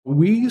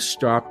We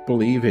stopped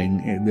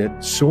believing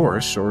that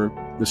source, or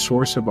the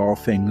source of all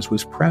things,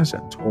 was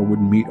present or would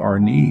meet our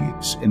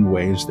needs in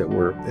ways that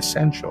were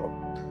essential.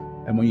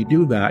 And when you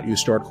do that, you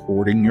start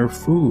hoarding your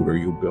food, or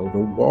you build a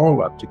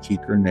wall up to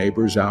keep your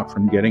neighbors out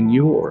from getting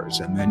yours.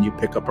 And then you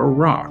pick up a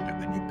rock,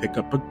 and then you pick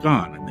up a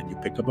gun, and then you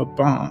pick up a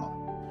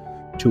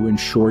bomb to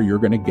ensure you're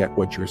going to get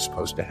what you're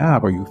supposed to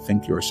have, or you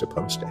think you're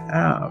supposed to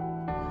have.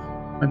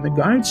 And the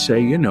guides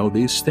say,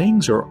 these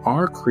things are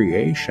our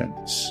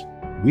creations.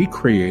 We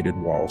created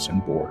walls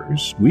and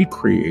borders. We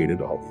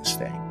created all these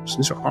things.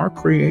 These are our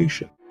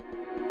creation.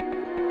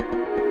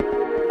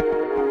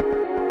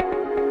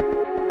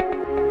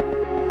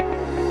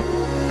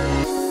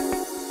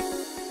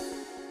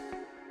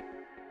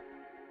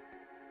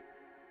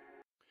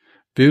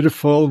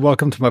 Beautiful.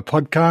 Welcome to my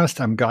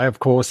podcast. I'm Guy, of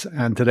course,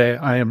 and today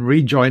I am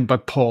rejoined by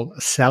Paul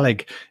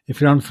Selig.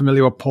 If you're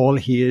unfamiliar with Paul,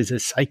 he is a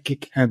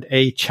psychic and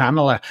a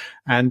channeler,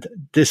 and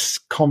this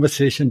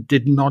conversation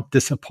did not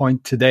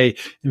disappoint today.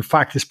 In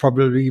fact, it's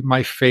probably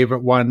my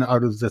favorite one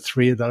out of the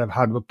three that I've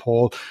had with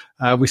Paul.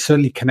 We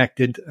certainly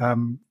connected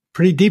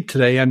pretty deep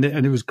today, and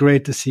it was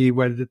great to see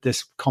where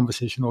this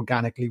conversation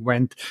organically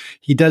went.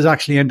 He does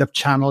actually end up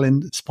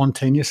channeling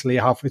spontaneously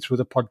halfway through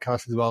the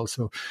podcast as well,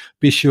 so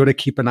be sure to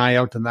keep an eye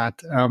out on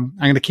that. I'm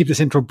going to keep this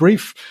intro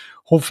brief.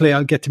 Hopefully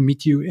I'll get to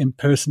meet you in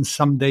person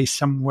someday,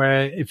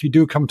 somewhere. If you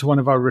do come to one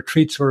of our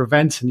retreats or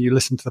events and you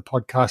listen to the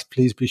podcast,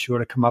 please be sure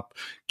to come up,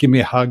 give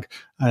me a hug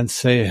and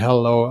say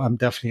hello. I'm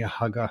definitely a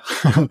hugger.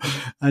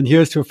 And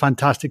here's to a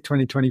fantastic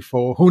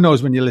 2024. Who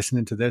knows when you're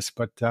listening to this,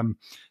 but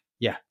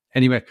yeah.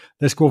 Anyway,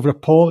 let's go over to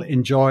Paul.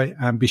 Enjoy,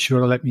 and be sure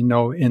to let me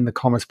know in the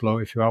comments below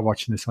if you are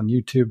watching this on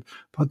YouTube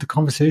about the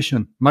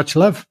conversation. Much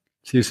love.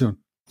 See you soon.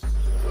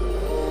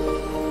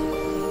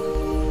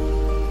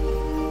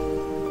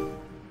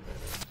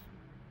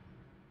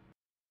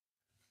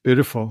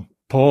 Beautiful.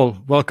 Paul,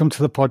 welcome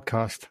to the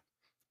podcast.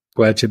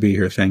 Glad to be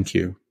here. Thank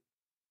you.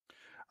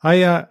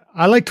 I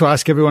like to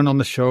ask everyone on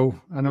the show,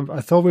 and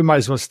I thought we might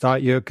as well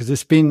start here because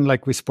it's been,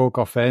 like we spoke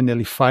off air,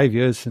 nearly 5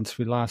 years since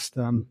we last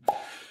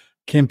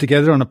came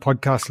together on a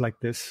podcast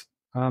like this.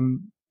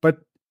 But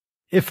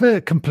if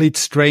a complete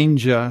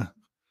stranger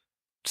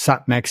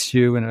sat next to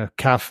you in a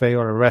cafe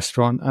or a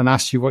restaurant and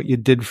asked you what you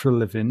did for a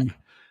living,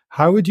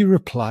 how would you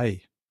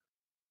reply?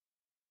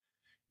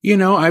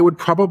 I would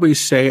probably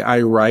say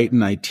I write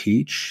and I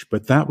teach,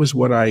 but that was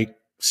what I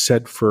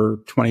said for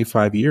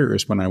 25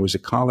 years when I was a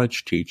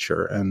college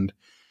teacher. And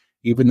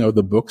even though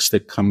the books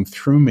that come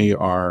through me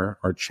are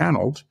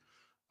channeled,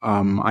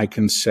 I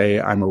can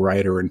say I'm a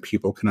writer and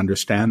people can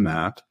understand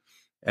that.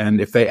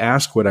 And if they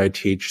ask what I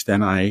teach,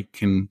 then I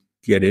can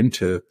get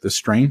into the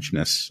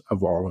strangeness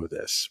of all of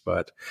this.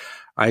 But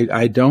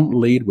I don't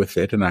lead with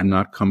it, and I'm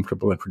not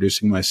comfortable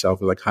introducing myself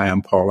like, hi,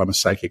 I'm Paul, I'm a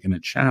psychic in a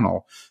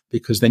channel,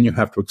 because then you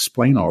have to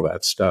explain all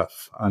that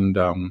stuff. And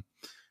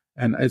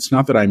it's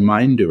not that I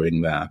mind doing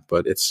that,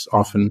 but it's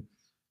often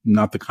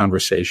not the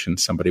conversation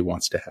somebody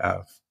wants to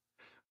have.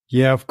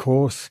 Yeah, of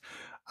course.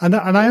 And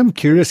I am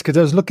curious because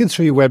I was looking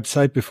through your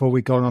website before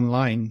we got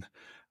online,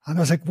 and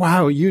I was like,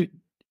 wow,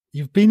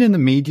 You've been in the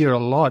media a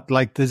lot.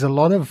 Like there's a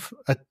lot of,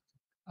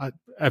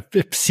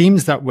 it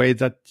seems that way,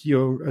 that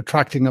you're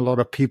attracting a lot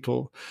of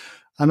people.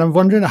 And I'm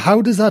wondering,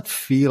 how does that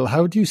feel?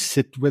 How do you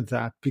sit with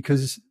that?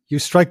 Because you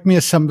strike me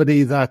as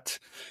somebody that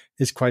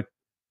is quite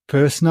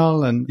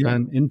personal and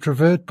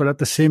introvert, but at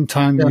the same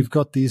time, you've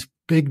got these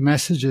big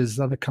messages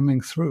that are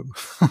coming through.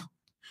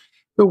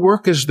 The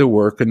work is the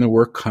work, and the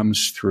work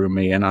comes through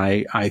me. And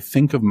I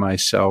think of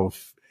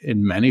myself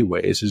in many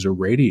ways as a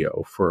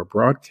radio for a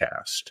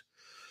broadcast.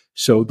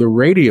 So the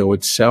radio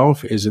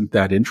itself isn't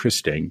that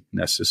interesting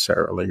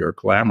necessarily or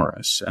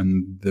glamorous.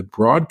 And the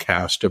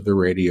broadcast of the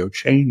radio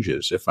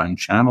changes. If I'm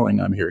channeling,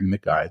 I'm hearing the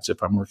guides.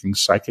 If I'm working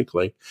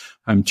psychically,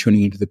 I'm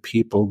tuning into the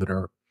people that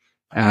are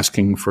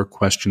asking for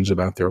questions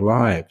about their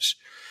lives.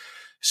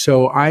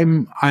 So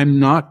I'm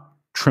not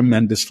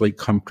tremendously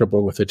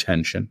comfortable with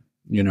attention.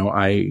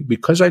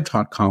 Because I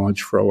taught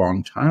college for a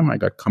long time, I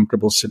got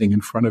comfortable sitting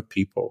in front of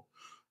people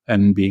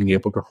and being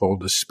able to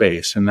hold a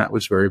space. And that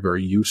was very,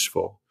 very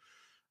useful.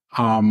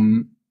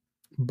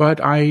 But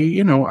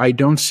I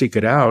don't seek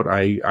it out.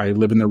 I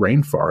live in the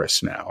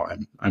rainforest now.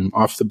 I'm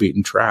off the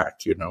beaten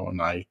track,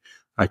 and I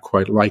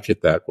quite like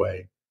it that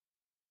way.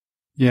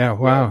 Yeah.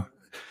 Wow.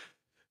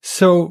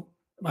 So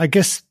I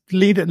guess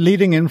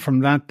leading in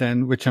from that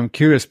then, which I'm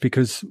curious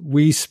because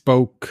we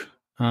spoke,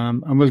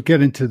 and we'll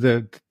get into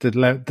the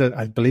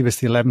I believe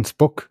it's the 11th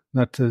book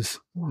that is.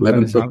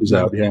 11th book is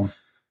out. Yeah.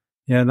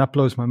 Yeah. And that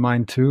blows my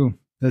mind too.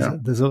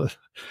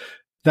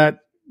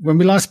 When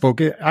we last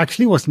spoke, it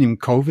actually wasn't even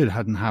COVID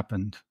hadn't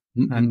happened.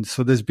 Mm-hmm. And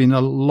so there's been a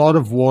lot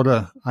of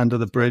water under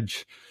the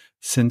bridge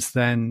since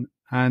then.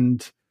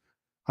 And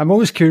I'm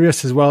always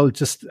curious as well,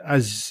 just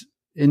as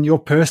in your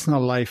personal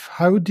life,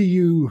 how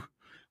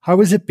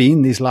has it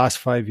been these last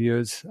 5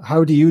 years?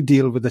 How do you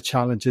deal with the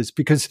challenges?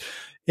 Because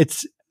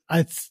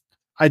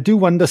I do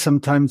wonder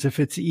sometimes if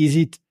it's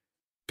easy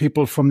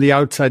people from the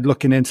outside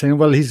looking in saying,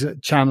 well, he's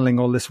channeling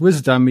all this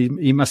wisdom.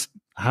 He must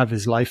have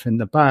his life in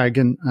the bag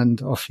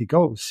and off he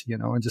goes,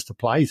 and just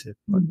applies it.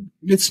 But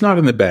it's not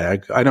in the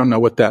bag. I don't know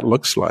what that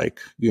looks like.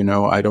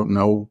 I don't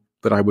know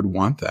that I would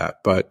want that,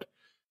 but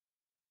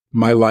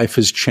my life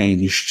has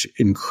changed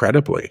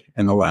incredibly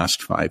in the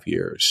last 5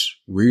 years,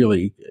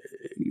 really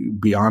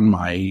beyond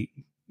my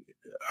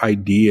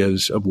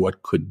ideas of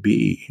what could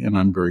be. And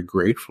I'm very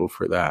grateful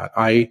for that.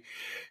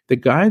 The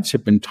guides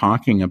have been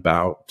talking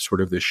about sort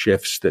of the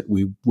shifts that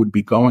we would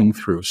be going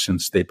through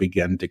since they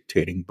began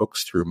dictating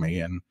books through me.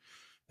 And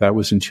that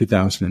was in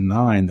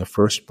 2009. The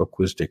first book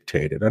was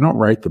dictated. I don't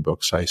write the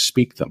books. I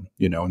speak them,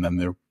 and then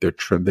the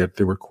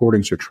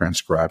recordings are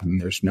transcribed and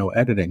there's no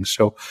editing.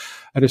 So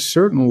at a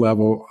certain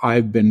level,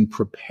 I've been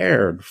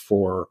prepared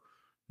for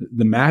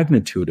the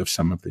magnitude of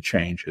some of the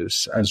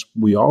changes, as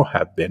we all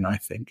have been, I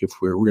think,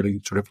 if we're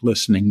really sort of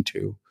listening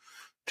to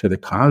the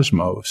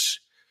cosmos.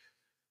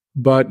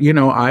 But,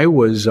 I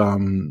was,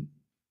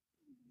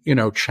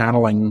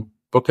 channeling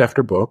book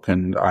after book,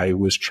 and I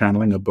was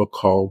channeling a book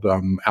called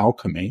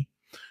Alchemy,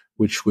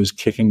 which was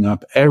kicking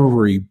up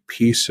every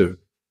piece of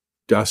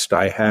dust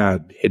I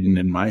had hidden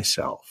in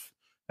myself.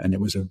 And it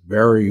was a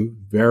very,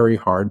 very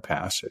hard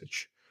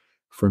passage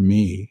for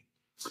me.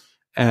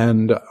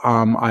 And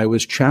I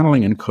was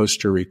channeling in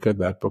Costa Rica.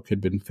 That book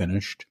had been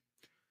finished.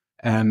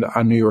 And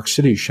New York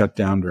City shut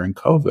down during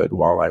COVID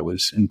while I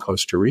was in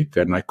Costa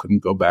Rica, and I couldn't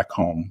go back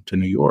home to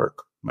New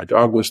York. My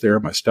dog was there.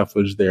 My stuff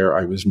was there.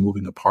 I was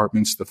moving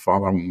apartments the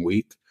following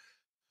week.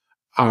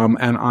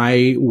 And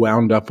I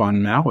wound up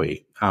on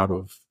Maui out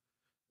of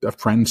a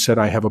friend said,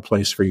 I have a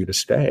place for you to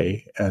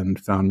stay, and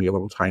found me a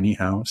little tiny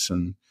house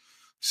and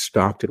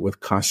stocked it with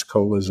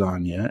Costco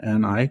lasagna.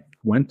 And I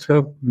went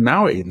to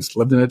Maui and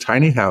lived in a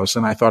tiny house.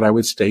 And I thought I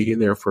would stay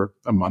there for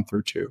a month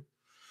or two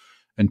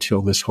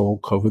until this whole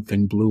COVID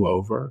thing blew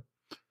over.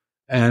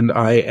 And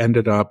I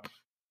ended up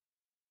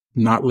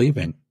not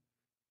leaving,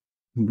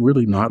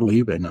 really not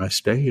leaving. I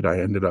stayed. I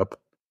ended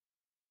up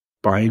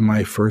buying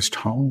my first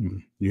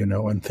home,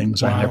 and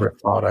things I never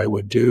thought I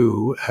would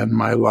do. And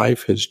my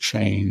life has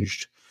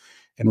changed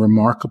in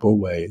remarkable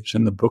ways.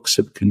 And the books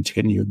have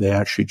continued. They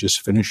actually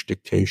just finished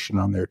dictation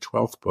on their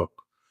 12th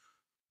book,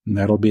 and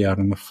that'll be out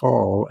in the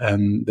fall.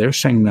 And they're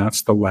saying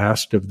that's the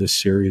last of the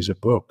series of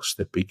books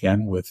that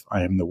began with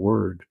I Am the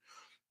Word,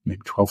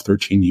 maybe 12,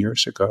 13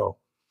 years ago.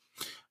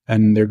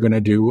 And they're going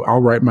to do,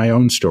 I'll write my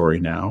own story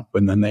now.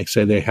 And then they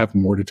say they have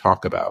more to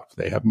talk about.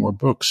 They have more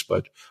books,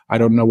 but I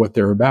don't know what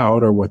they're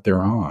about or what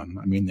they're on.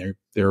 I mean,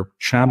 they're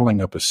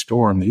channeling up a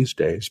storm these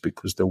days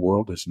because the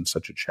world is in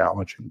such a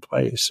challenging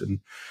place, and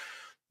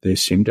they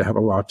seem to have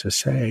a lot to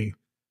say.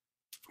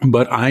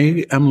 But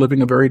I am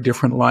living a very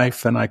different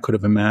life than I could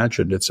have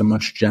imagined. It's a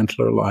much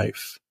gentler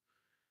life.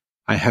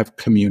 I have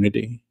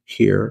community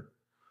here.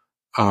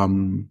 I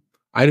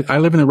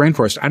live in the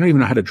rainforest. I don't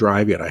even know how to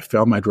drive yet. I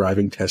failed my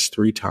driving test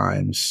 3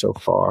 times so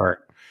far.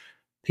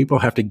 People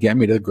have to get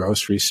me to the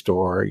grocery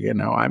store,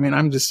 I mean,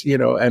 I'm just,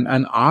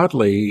 and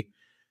oddly,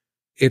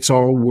 it's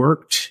all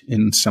worked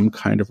in some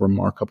kind of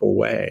remarkable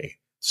way.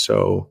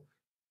 So,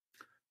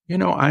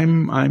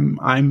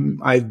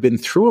 I've been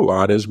through a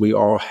lot, as we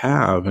all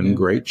have, and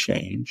great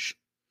change,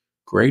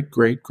 great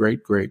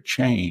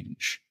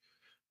change.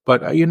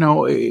 But,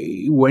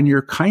 when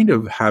you're kind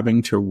of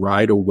having to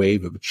ride a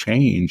wave of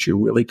change, you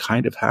really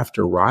kind of have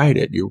to ride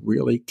it. You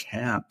really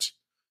can't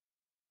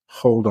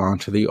hold on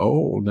to the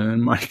old. And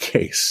in my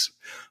case,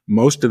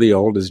 most of the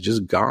old is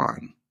just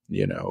gone.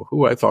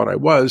 Who I thought I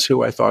was,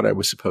 who I thought I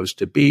was supposed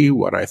to be,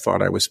 what I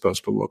thought I was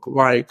supposed to look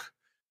like,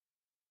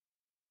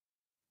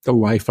 the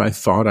life I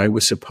thought I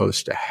was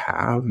supposed to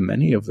have.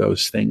 Many of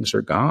those things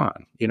are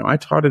gone. I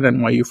taught at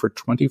NYU for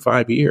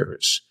 25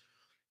 years.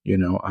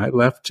 I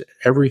left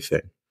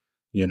everything.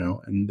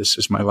 And this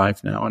is my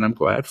life now, and I'm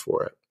glad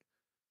for it.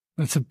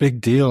 That's a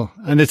big deal.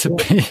 And it's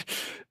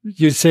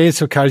you say it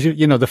so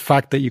casual, the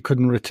fact that you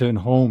couldn't return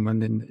home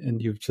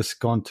and you've just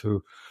gone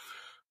to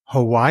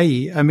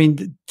Hawaii. I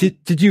mean,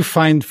 did you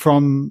find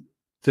from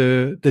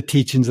the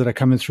teachings that are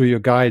coming through your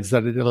guides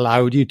that it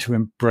allowed you to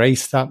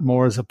embrace that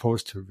more as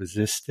opposed to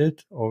resist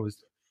it? Well,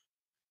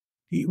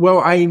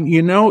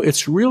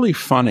 it's really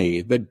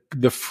funny that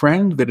the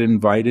friend that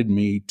invited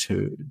me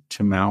to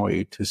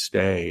Maui to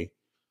stay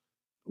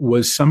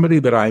was somebody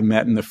that I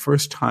met. And the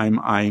first time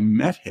I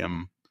met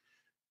him,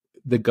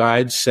 the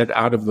guide said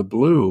out of the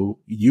blue,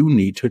 you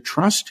need to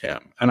trust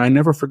him. And I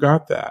never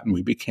forgot that. And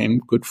we became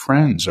good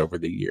friends over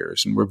the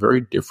years, and we're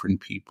very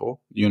different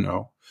people,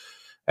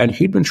 And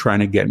he'd been trying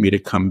to get me to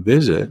come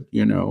visit,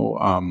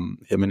 him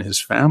and his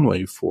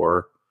family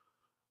for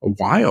a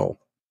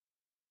while.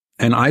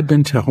 And I'd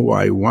been to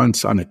Hawaii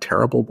once on a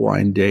terrible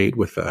blind date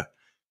with a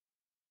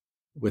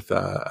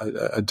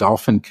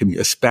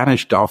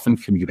Spanish dolphin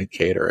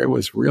communicator. It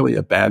was really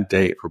a bad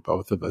date for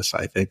both of us,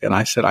 I think. And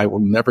I said, I will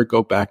never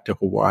go back to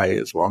Hawaii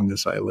as long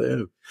as I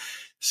live.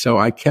 So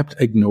I kept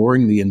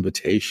ignoring the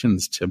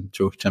invitations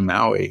to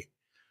Maui.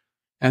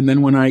 And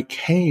then when I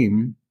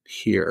came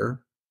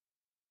here,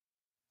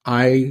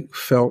 I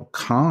felt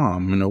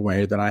calm in a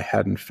way that I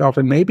hadn't felt.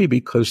 And maybe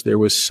because there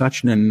was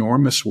such an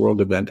enormous world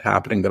event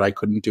happening that I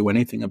couldn't do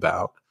anything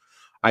about,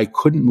 I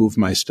couldn't move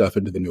my stuff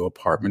into the new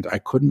apartment. I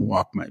couldn't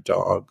walk my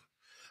dog.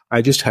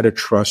 I just had to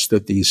trust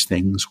that these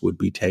things would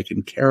be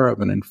taken care of.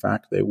 And in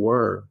fact, they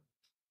were.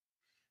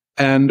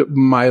 And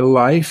my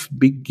life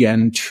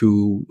began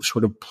to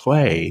sort of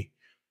play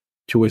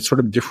to a sort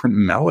of different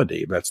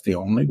melody. That's the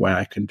only way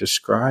I can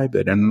describe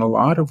it. And in a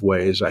lot of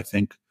ways, I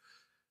think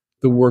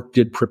the work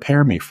did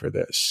prepare me for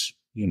this.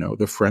 You know,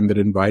 the friend that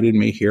invited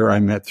me here, I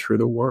met through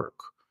the work.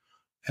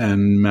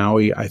 And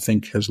Maui, I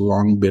think, has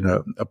long been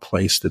a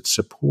place that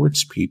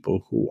supports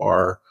people who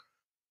are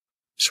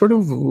sort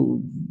of,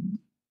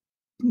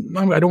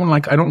 I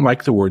don't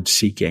like the word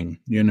seeking,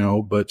 you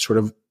know, but sort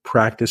of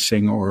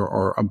practicing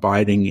or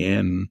abiding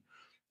in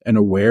an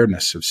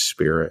awareness of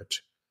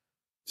spirit.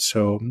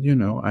 So, you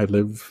know, I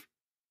live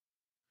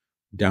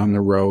down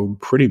the road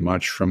pretty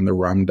much from the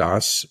Ram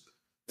Dass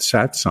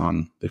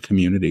satsang, the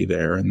community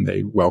there, and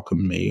they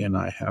welcome me, and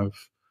I have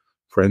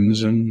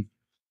friends and,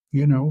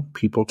 you know,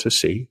 people to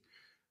see.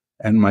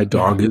 And my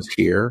dog is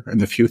here,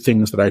 and the few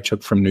things that I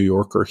took from New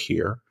York are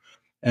here.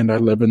 And I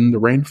live in the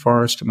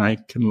rainforest, and I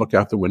can look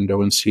out the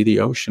window and see the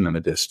ocean in the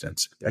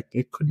distance.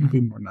 It couldn't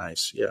be more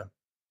nice. Yeah.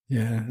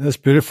 Yeah, that's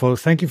beautiful.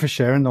 Thank you for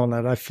sharing all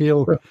that. I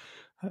feel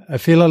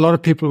a lot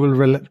of people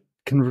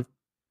can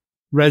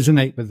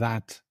resonate with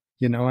that,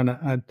 you know. And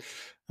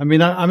I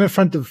mean, I'm in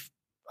front of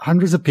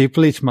hundreds of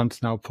people each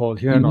month now, Paul,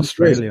 here in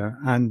Australia,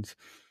 and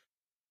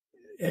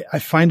I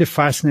find it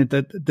fascinating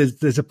that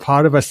there's a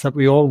part of us that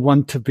we all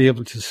want to be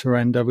able to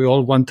surrender. We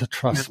all want to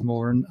trust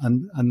more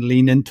and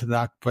lean into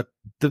that. But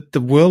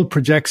the world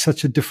projects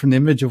such a different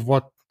image of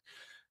what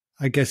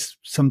I guess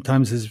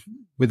sometimes is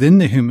within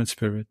the human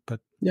spirit.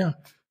 But yeah.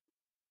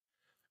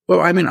 Well,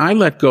 I mean, I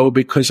let go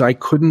because I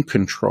couldn't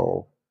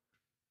control.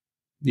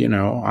 You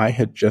know, I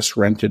had just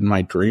rented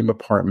my dream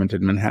apartment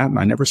in Manhattan.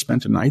 I never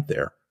spent a night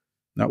there.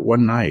 Not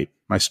one night.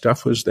 My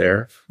stuff was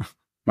there.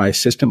 My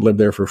assistant lived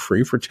there for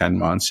free for 10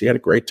 months. He had a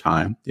great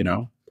time, you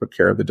know, took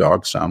care of the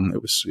dog some.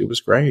 It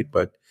was great.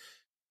 But,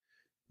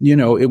 you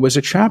know, it was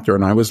a chapter,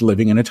 and I was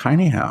living in a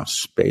tiny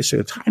house, basically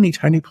a tiny,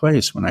 tiny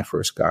place when I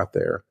first got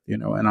there, you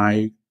know, and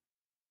I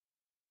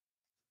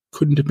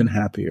couldn't have been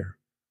happier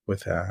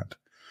with that.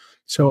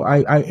 So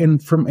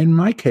in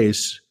my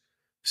case,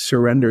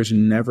 surrenders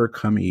never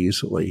come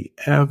easily,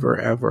 ever,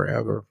 ever,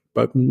 ever.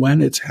 But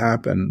when it's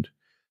happened,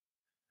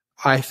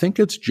 I think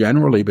it's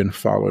generally been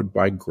followed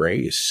by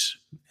grace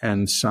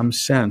and some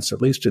sense,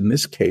 at least in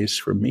this case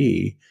for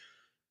me,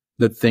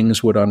 that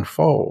things would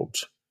unfold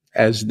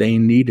as they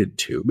needed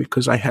to,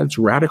 because I had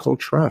radical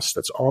trust.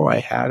 That's all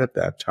I had at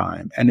that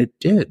time. And it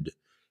did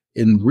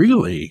in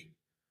really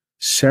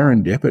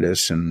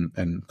serendipitous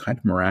and kind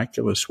of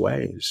miraculous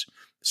ways.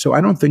 So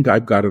I don't think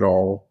I've got it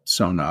all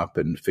sewn up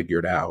and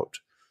figured out,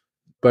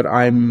 but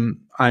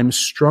I'm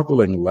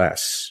struggling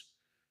less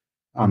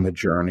on the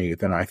journey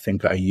than I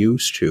think I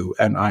used to.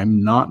 And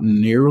I'm not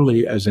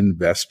nearly as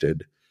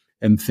invested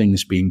in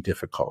things being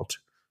difficult,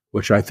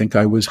 which I think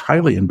I was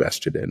highly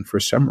invested in for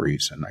some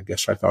reason. I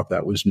guess I thought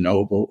that was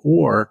noble,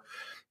 or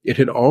it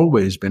had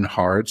always been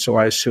hard, so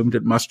I assumed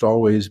it must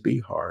always be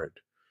hard.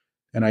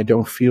 And I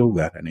don't feel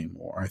that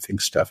anymore. I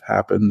think stuff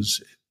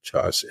happens to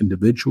us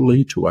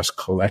individually, to us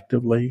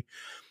collectively,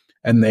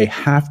 and they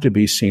have to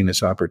be seen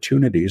as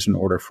opportunities in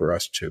order for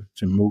us to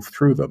move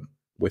through them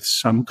with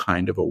some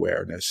kind of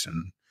awareness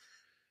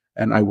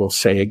and I will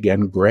say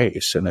again,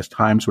 grace. And at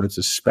times when it's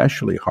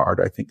especially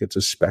hard, I think it's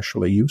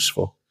especially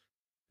useful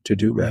to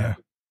do that.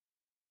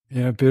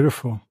 Yeah,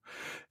 beautiful.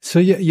 So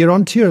you're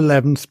on to your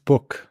 11th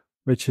book,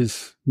 which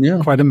is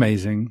quite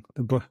amazing.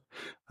 The book,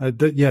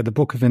 the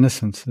Book of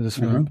Innocence. I just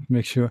want to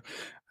make sure.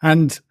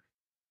 And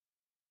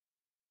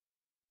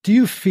do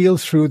you feel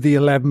through the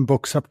 11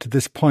 books up to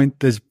this point,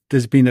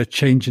 there's been a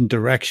change in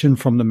direction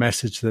from the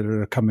message that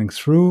are coming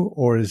through,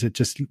 or is it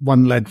just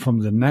one led from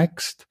the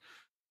next?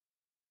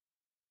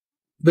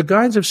 The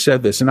guides have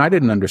said this, and I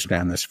didn't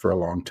understand this for a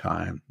long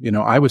time. You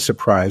know, I was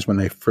surprised when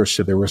they first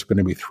said there was going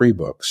to be 3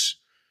 books,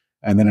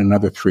 and then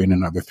another 3 and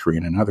another 3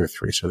 and another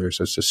 3. So there's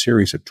a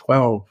series of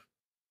 12.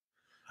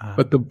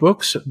 But the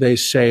books, they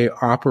say,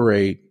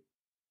 operate,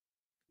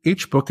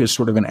 each book is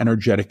sort of an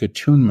energetic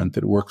attunement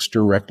that works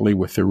directly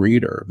with the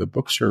reader. The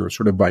books are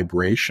sort of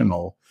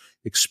vibrational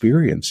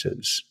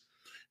experiences.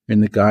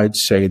 And the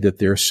guides say that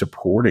they're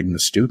supporting the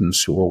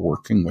students who are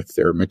working with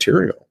their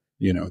material.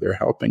 You know, they're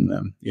helping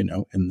them, you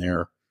know, in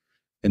their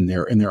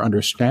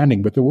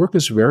understanding. But the work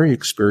is very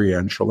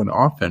experiential and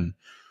often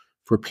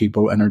for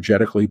people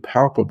energetically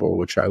palpable,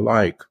 which I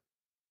like.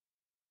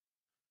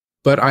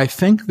 But I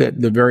think that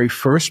the very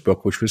first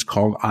book, which was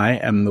called I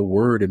Am the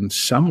Word, in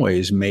some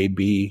ways may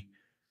be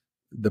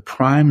the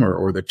primer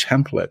or the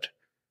template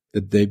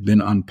that they've been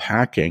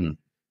unpacking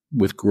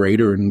with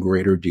greater and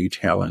greater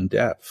detail and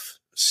depth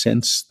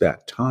since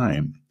that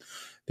time.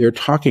 They're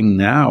talking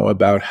now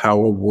about how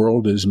a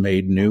world is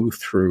made new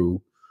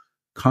through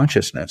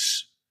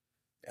consciousness,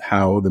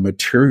 how the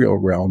material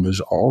realm is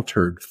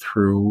altered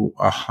through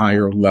a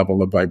higher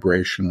level of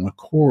vibrational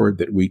accord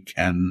that we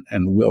can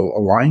and will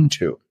align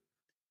to.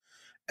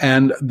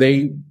 And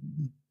they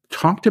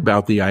talked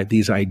about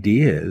these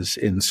ideas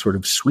in sort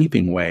of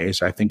sweeping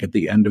ways, I think, at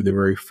the end of the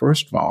very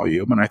first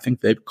volume. And I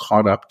think they've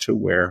caught up to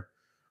where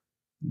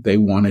they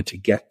wanted to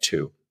get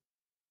to.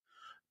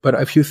 But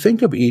if you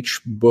think of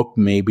each book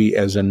maybe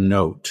as a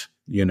note,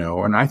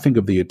 and I think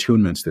of the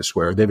attunements this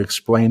way, they've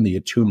explained the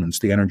attunements,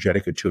 the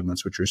energetic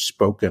attunements, which are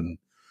spoken.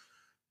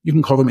 You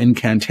can call them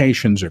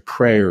incantations or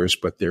prayers,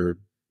 but they're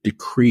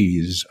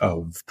decrees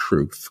of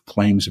truth,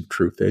 claims of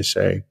truth, they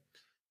say.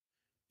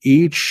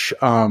 Each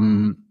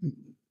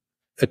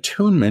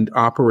attunement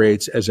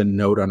operates as a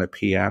note on a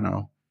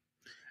piano.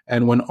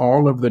 And when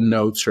all of the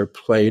notes are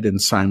played in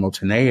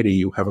simultaneity,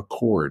 you have a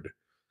chord,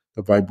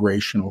 a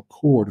vibrational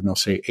chord, and they'll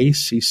say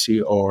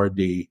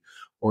ACCORD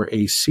or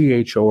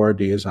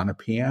ACHORD is on a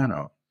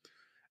piano.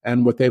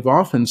 And what they've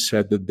often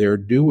said that they're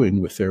doing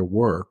with their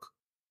work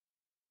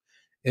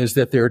is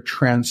that they're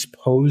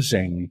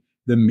transposing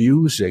the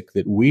music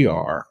that we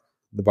are,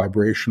 the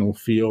vibrational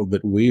field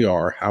that we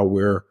are, how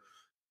we're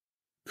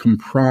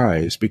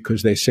comprised,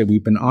 because they say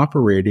we've been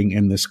operating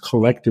in this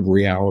collective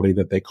reality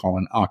that they call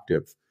an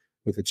octave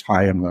with its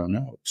high and low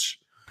notes.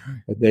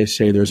 But they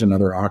say there's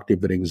another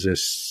octave that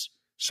exists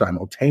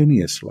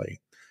simultaneously.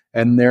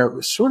 And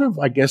they're sort of,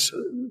 I guess,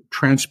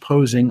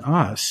 transposing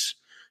us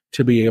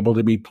to be able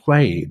to be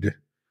played,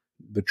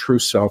 the true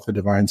self, the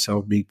divine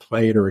self, be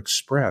played or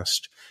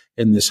expressed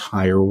in this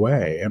higher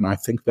way. And I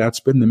think that's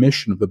been the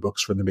mission of the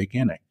books from the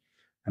beginning.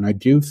 And I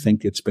do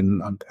think it's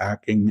been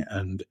unpacking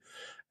and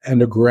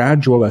a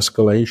gradual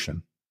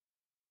escalation.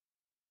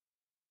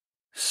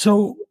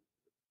 So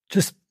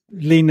just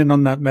leaning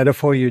on that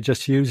metaphor you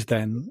just used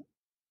then,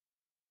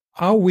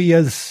 are we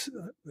as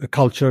a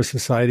culture,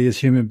 society, as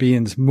human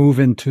beings move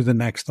into the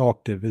next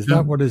octave? Is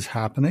that what is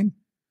happening?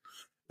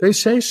 They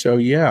say so,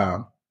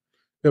 yeah.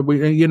 That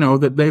we,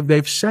 that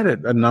they've said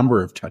it a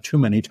number of too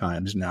many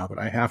times now, but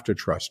I have to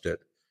trust it.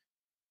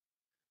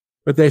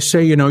 But they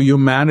say,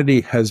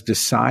 humanity has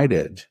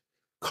decided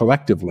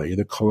collectively,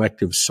 the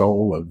collective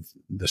soul of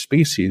the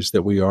species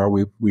that we are,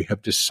 we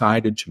have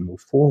decided to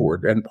move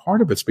forward. And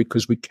part of it's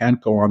because we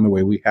can't go on the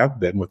way we have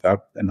been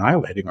without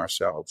annihilating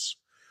ourselves,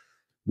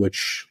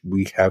 which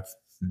we have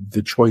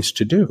the choice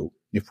to do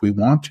if we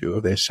want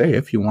to. They say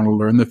if you want to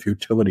learn the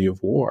futility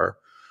of war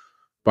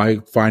by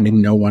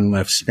finding no one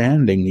left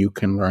standing, you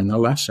can learn the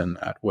lesson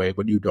that way,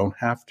 but you don't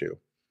have to.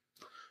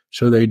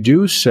 So they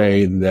do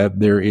say that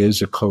there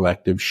is a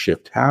collective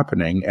shift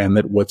happening, and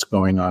that what's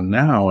going on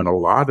now in a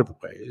lot of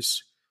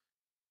ways,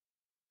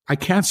 I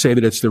can't say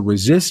that it's the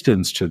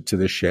resistance to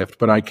the shift,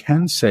 but I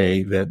can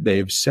say that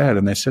they've said,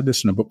 and they said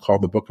this in a book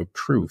called The Book of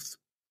Truth,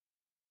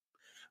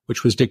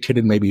 which was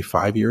dictated maybe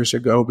 5 years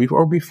ago,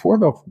 before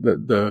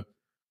the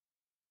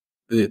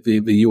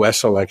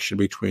U.S. election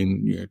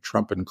between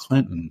Trump and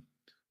Clinton.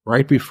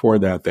 Right before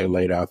that, they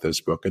laid out this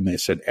book, and they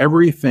said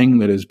everything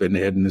that has been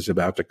hidden is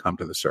about to come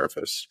to the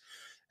surface.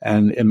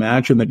 And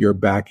imagine that your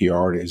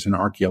backyard is an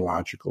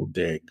archaeological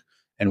dig,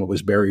 and what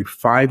was buried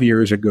 5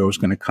 years ago is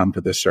going to come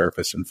to the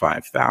surface, and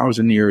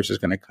 5,000 years is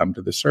going to come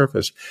to the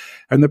surface.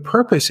 And the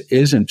purpose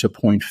isn't to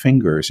point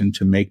fingers and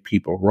to make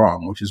people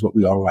wrong, which is what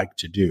we all like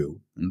to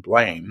do and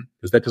blame,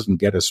 because that doesn't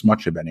get us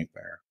much of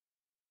anywhere.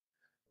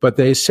 But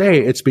they say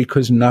it's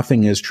because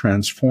nothing is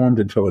transformed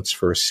until it's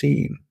first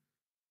seen.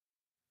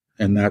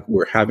 And that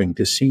we're having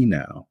to see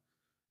now.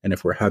 And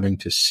if we're having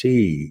to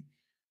see,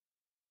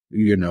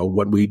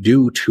 what we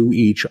do to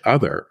each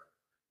other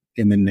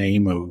in the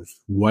name of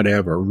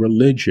whatever,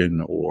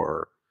 religion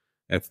or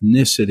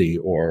ethnicity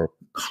or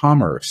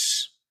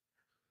commerce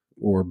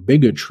or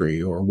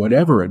bigotry or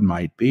whatever it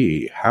might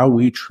be, how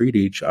we treat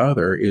each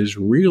other is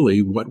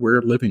really what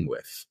we're living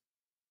with.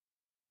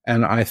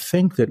 And I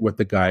think that what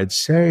the guides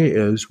say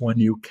is when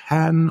you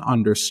can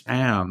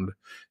understand,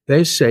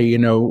 they say,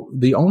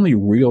 the only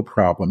real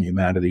problem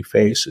humanity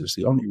faces,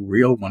 the only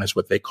real one is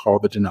what they call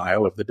the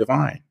denial of the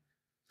divine,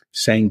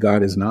 saying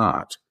God is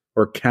not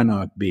or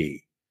cannot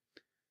be.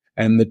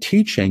 And the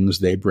teachings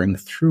they bring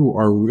through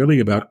are really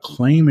about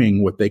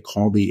claiming what they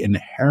call the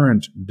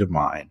inherent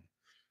divine,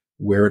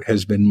 where it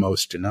has been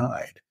most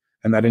denied.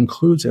 And that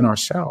includes in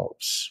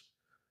ourselves.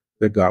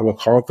 The God, we'll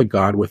call it the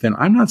God within.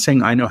 I'm not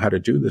saying I know how to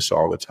do this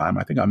all the time.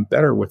 I think I'm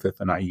better with it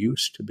than I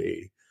used to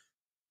be.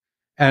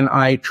 And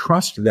I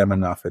trust them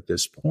enough at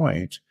this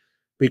point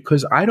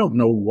because I don't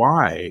know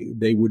why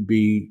they would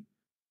be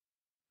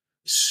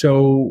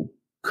so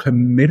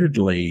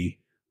committedly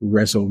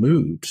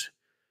resolute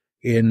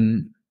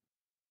in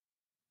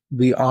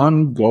the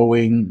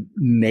ongoing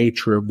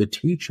nature of the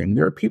teaching.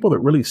 There are people that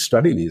really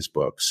study these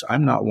books.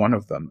 I'm not one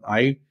of them.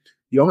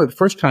 The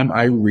first time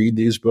I read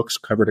these books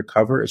cover to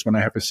cover is when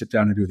I have to sit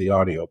down and do the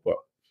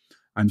audiobook.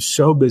 I'm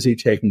so busy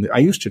I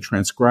used to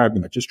transcribe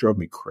them. It just drove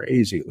me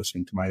crazy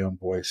listening to my own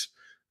voice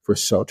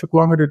it took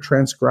longer to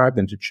transcribe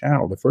than to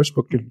channel. The first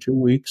book took 2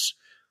 weeks.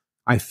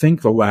 I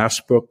think the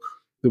last book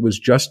that was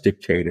just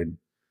dictated,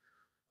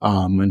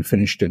 and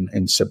finished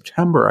in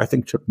September, I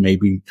think took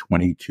maybe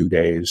 22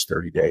 days,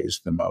 30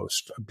 days the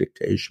most of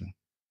dictation.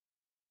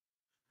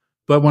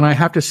 But when I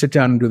have to sit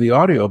down and do the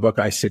audiobook,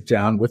 I sit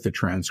down with the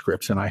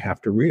transcripts and I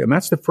have to read. And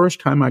that's the first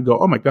time I go,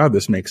 oh my God,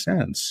 this makes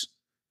sense.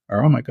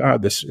 Or, oh my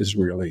God, this is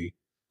really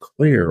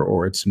clear.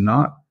 Or it's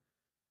not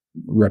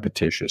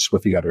repetitious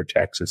with the other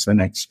text. It's the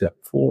next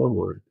step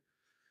forward.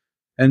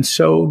 And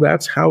so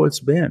that's how it's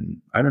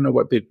been. I don't know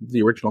what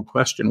the original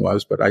question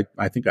was, but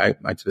I think I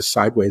did a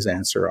sideways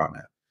answer on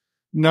it.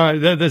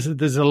 No,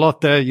 there's a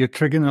lot there. You're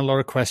triggering a lot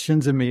of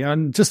questions in me.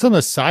 And just on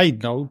a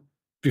side note,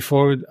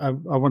 before I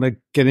want to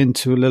get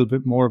into a little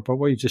bit more about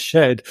what you just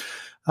shared,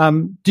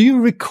 do you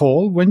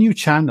recall when you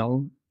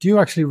channel, do you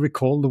actually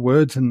recall the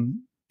words and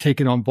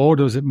take it on board,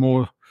 or is it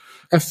more?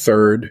 A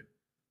third.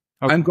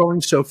 Okay. I'm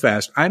going so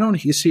fast. When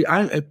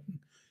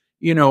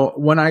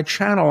I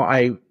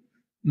channel,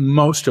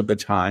 most of the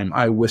time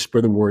I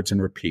whisper the words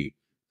and repeat.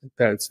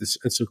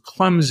 It's a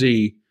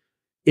clumsy,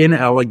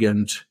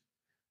 inelegant.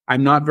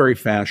 I'm not very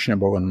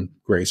fashionable and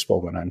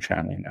graceful when I'm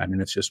channeling. I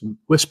mean, it's just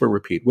whisper,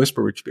 repeat,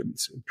 whisper, repeat.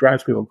 It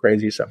drives people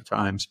crazy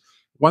sometimes.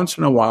 Once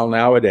in a while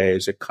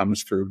nowadays, it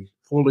comes through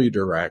fully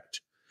direct.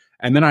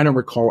 And then I don't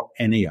recall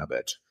any of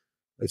it.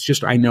 It's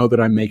just, I know that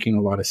I'm making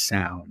a lot of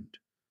sound,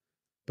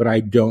 but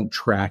I don't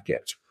track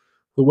it.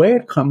 The way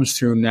it comes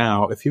through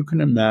now, if you can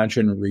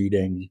imagine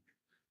reading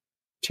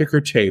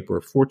ticker tape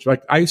or fortune,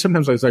 like I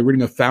was like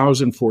reading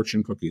 1,000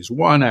 fortune cookies,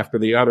 one after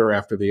the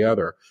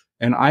other.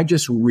 And I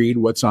just read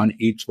what's on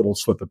each little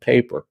slip of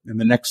paper. And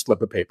the next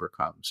slip of paper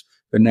comes,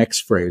 the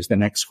next phrase, the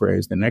next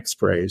phrase, the next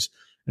phrase.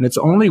 And it's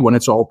only when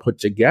it's all put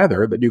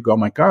together that you go,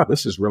 my God,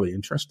 this is really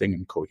interesting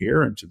and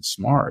coherent and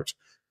smart.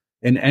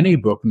 In any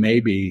book,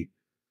 maybe,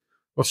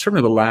 well,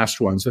 certainly the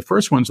last ones, the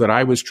first ones that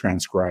I was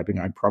transcribing,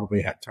 I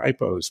probably had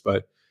typos,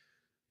 but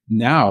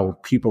now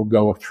people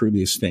go through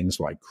these things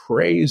like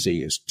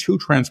crazy. It's two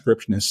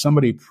transcriptionists,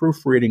 somebody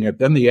proofreading it,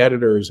 then the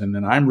editors, and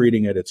then I'm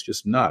reading it. It's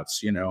just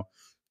nuts,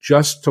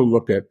 just to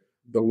look at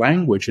the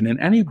language. And in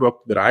any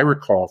book that I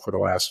recall for the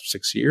last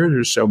 6 years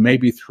or so,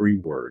 maybe 3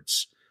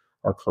 words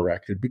are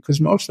corrected,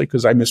 mostly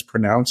because I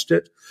mispronounced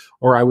it,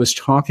 or I was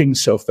talking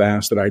so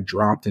fast that I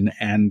dropped an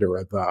and or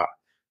a the,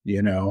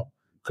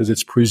 because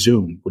it's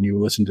presumed when you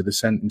listen to the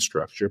sentence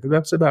structure. But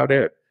that's about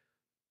it.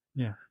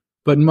 Yeah.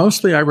 But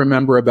mostly I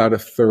remember about a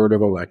third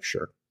of a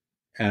lecture.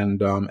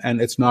 And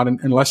it's not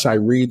unless I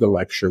read the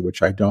lecture,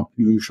 which I don't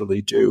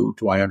usually do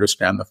I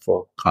understand the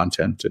full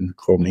content and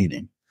full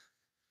meaning.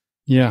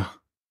 Yeah,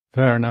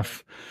 fair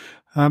enough.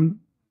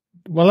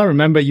 Well, I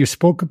remember you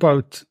spoke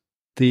about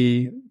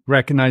the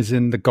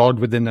recognizing the God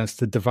within us,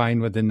 the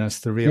divine within us,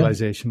 the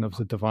realization of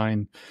the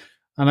divine.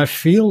 And I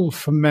feel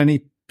for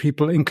many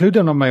people,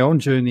 including on my own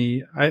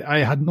journey, I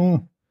had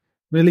no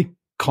really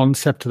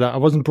concept of that. I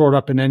wasn't brought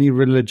up in any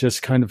religious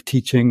kind of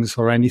teachings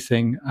or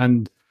anything,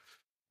 and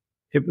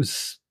it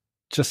was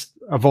just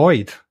a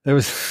void. There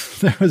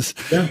was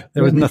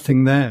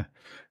nothing there.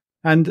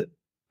 And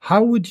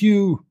how would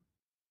you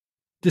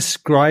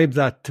describe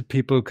that to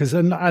people? Because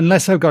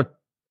unless I've got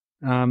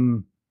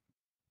very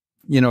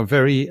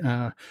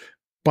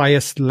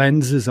biased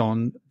lenses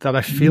on, that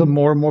I feel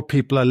more and more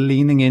people are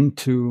leaning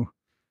into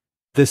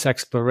this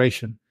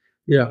exploration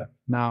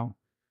now.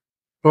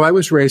 Well, I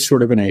was raised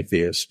sort of an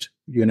atheist,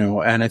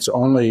 and it's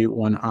only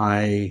when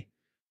I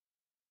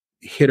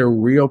hit a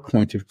real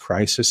point of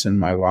crisis in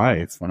my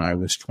life, when I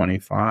was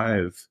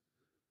 25,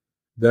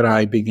 that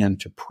I began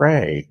to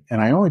pray.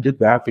 And I only did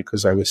that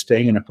because I was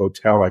staying in a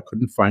hotel. I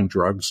couldn't find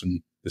drugs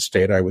in the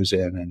state I was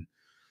in.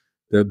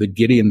 And the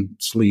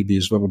Gideons leave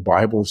these little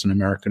Bibles in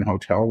American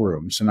hotel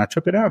rooms. And I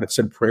took it out. It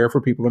said prayer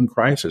for people in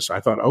crisis. I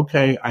thought,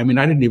 okay. I mean,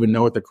 I didn't even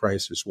know what the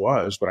crisis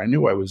was, but I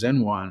knew I was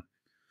in one.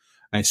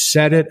 I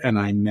said it and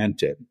I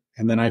meant it.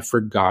 And then I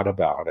forgot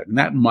about it. And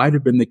that might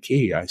have been the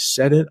key. I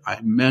said it,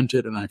 I meant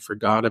it, and I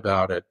forgot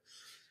about it.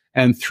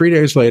 And 3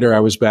 days later,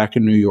 I was back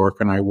in New York,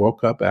 and I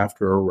woke up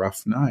after a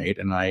rough night,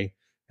 and I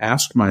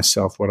asked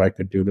myself what I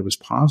could do that was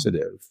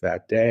positive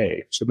that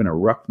day. It's been a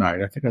rough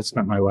night. I think I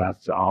spent my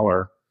last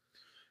dollar.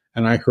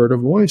 And I heard a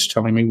voice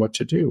telling me what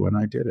to do, and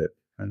I did it.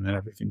 And then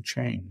everything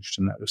changed.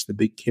 And that was the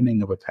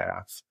beginning of a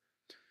path.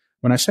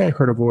 When I say I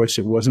heard a voice,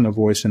 it wasn't a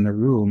voice in the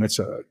room. It's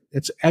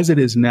as it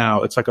is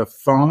now. It's like a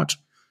thought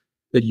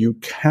that you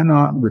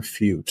cannot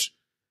refute,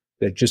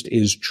 that just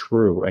is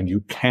true, and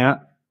you can't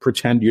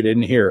pretend you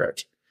didn't hear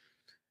it.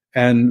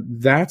 And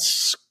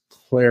that's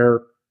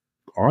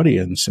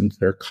clairaudience and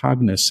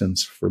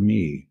claircognizance for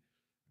me.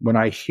 When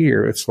I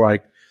hear, it's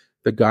like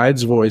the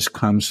guide's voice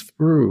comes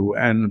through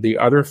and the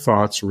other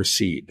thoughts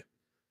recede,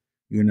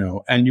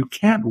 and you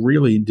can't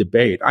really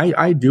debate.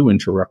 I do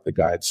interrupt the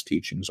guide's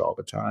teachings all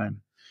the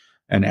time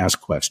and ask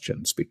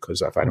questions,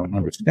 because if I don't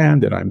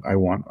understand it, I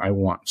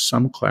want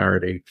some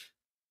clarity.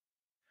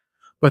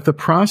 But the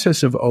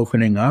process of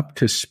opening up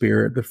to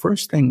spirit, the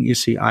first thing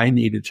I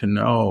needed to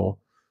know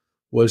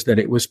was that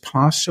it was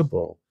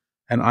possible.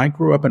 And I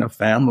grew up in a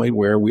family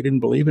where we didn't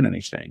believe in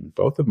anything.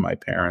 Both of my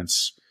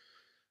parents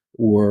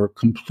were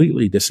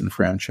completely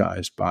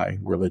disenfranchised by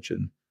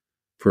religion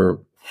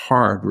for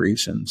hard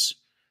reasons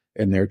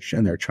in their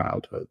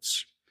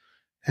childhoods.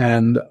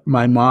 And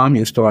my mom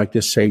used to like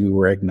to say we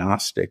were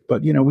agnostic,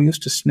 but, we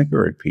used to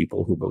snicker at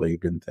people who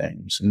believed in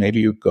things. And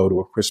maybe you go to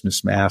a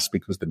Christmas mass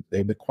because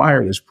the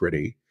choir is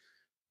pretty,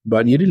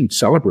 but you didn't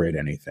celebrate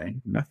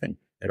anything, nothing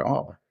at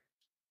all.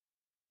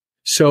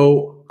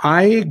 So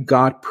I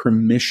got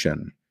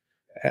permission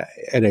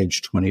at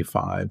age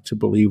 25 to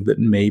believe that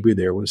maybe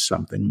there was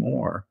something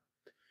more.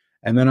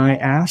 And then I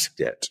asked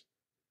it.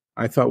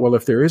 I thought, well,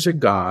 if there is a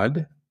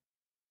God,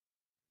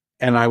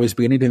 and I was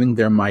beginning to think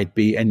there might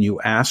be, and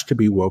you asked to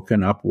be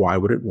woken up, why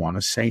would it want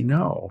to say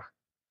no?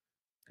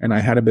 And I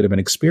had a bit of an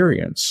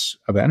experience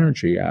of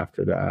energy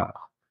after that,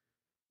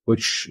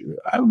 which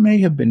may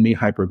have been me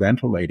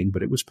hyperventilating,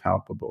 but it was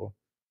palpable.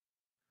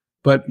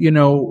 But,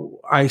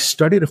 I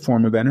studied a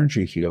form of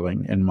energy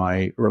healing in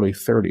my early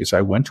 30s.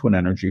 I went to an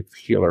energy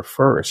healer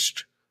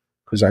first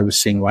because I was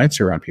seeing lights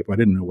around people. I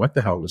didn't know what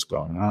the hell was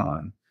going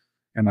on.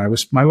 And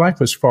my life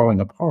was falling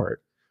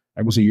apart.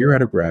 I was a year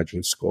out of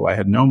graduate school. I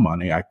had no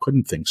money. I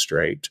couldn't think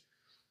straight.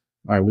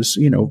 I was,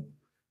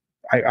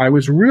 I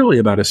was really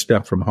about a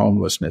step from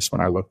homelessness when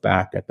I look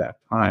back at that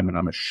time. And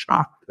I'm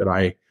shocked that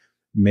I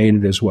made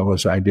it as well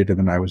as I did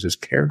and that I was as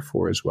cared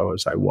for as well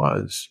as I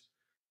was.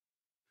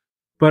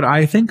 But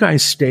I think I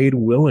stayed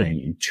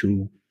willing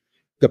to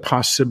the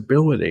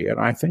possibility. And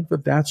I think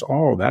that that's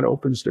all. That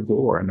opens the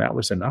door. And that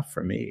was enough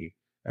for me.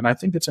 And I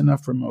think it's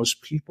enough for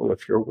most people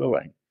if you're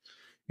willing.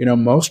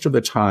 Most of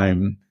the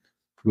time,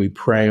 we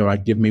pray,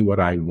 like, give me what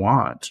I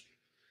want.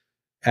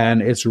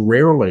 And it's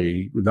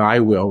rarely thy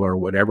will or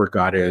whatever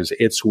God is,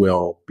 its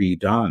will be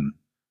done,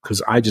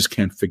 because I just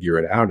can't figure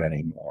it out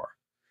anymore.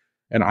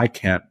 And I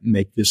can't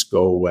make this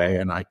go away,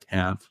 and I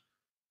can't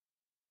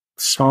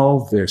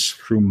solve this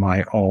through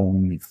my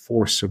own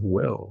force of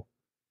will.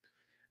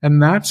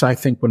 And that's, I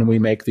think, when we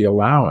make the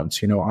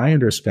allowance. I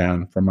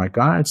understand from my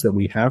guides that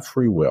we have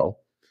free will.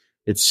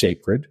 It's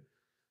sacred.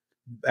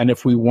 And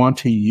if we want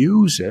to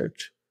use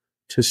it,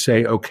 to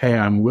say, okay,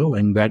 I'm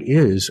willing, that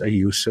is a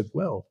use of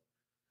will.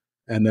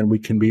 And then we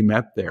can be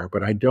met there.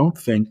 But I don't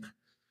think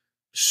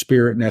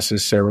spirit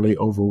necessarily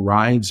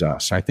overrides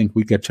us. I think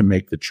we get to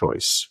make the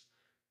choice.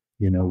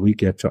 We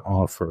get to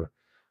offer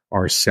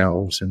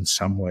ourselves in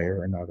some way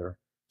or another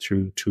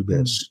to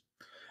this.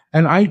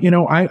 And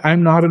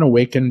I'm not an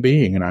awakened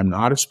being, and I'm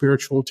not a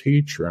spiritual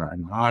teacher, and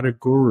I'm not a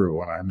guru,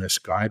 and I'm this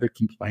guy that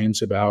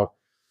complains about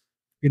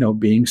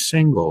being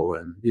single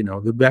and,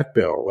 the vet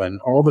bill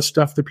and all the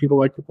stuff that people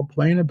like to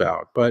complain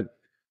about. But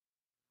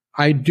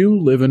I do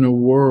live in a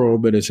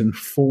world that is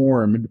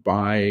informed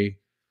by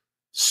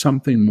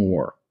something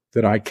more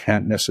that I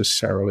can't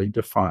necessarily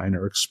define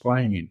or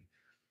explain.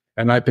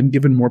 And I've been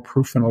given more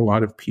proof than a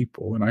lot of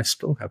people, and I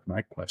still have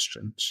my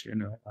questions,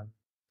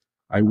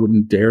 I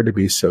wouldn't dare to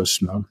be so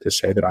smug to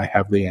say that I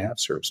have the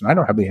answers. And I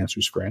don't have the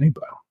answers for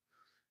anybody.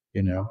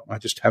 I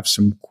just have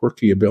some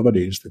quirky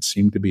abilities that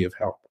seem to be of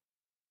help.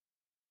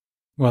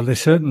 Well, they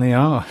certainly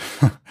are.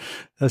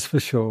 That's for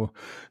sure.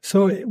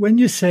 So when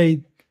you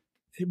say,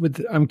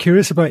 I'm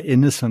curious about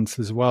innocence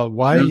as well.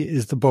 Why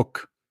is the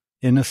book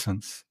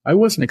Innocence? I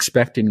wasn't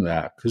expecting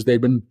that because they've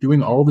been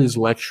doing all these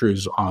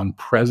lectures on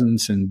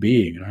presence and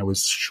being. And I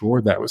was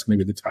sure that was going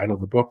to be the title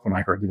of the book when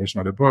I heard there was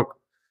another book.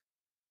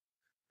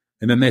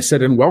 And then they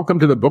said, and welcome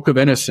to the Book of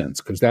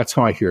Innocence, because that's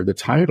how I hear the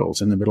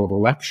titles in the middle of a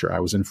lecture. I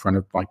was in front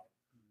of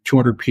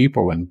 200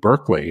 people in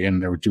Berkeley,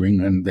 and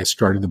they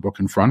started the book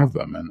in front of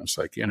them. And it's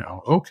like,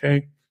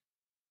 okay.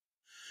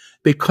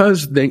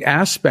 Because the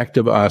aspect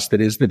of us that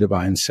is the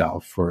divine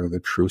self or the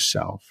true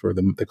self, or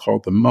they call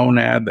it the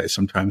monad,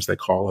 sometimes they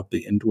call it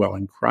the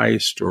indwelling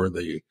Christ or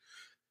the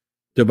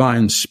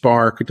divine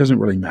spark. It doesn't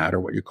really matter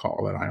what you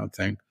call it, I don't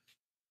think.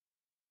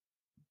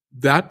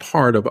 That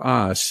part of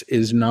us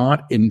is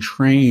not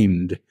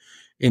entrained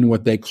in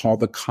what they call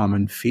the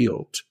common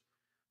field.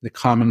 The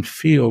common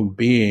field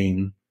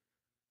being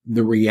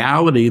the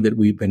reality that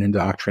we've been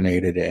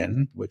indoctrinated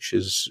in, which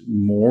is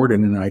moored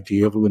in an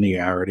idea of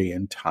linearity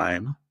and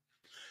time,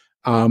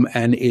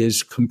 and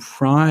is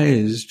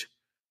comprised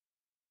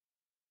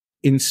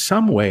in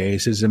some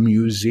ways as a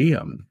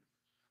museum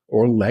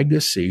or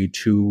legacy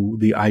to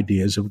the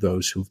ideas of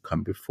those who've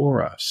come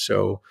before us.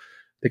 So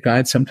the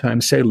guides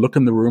sometimes say, look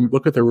at the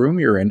room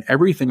you're in.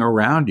 Everything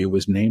around you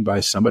was named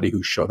by somebody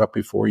who showed up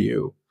before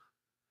you.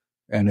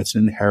 And it's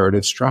an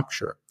inherited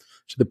structure.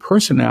 So the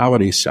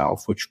personality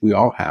self, which we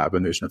all have,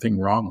 and there's nothing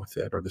wrong with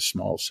it, or the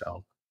small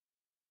self,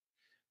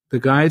 the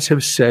guides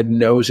have said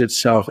knows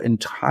itself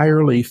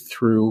entirely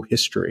through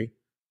history,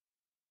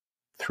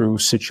 through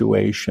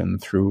situation,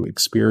 through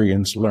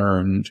experience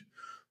learned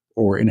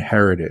or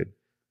inherited.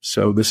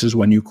 So this is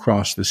when you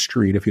cross the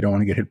street if you don't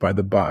want to get hit by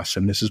the bus,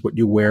 and this is what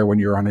you wear when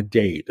you're on a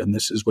date, and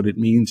this is what it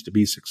means to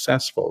be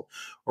successful,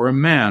 or a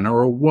man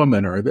or a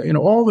woman, or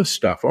all the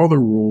stuff, all the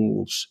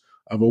rules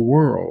of a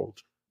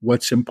world.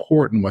 What's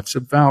important, what's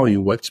of value,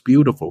 what's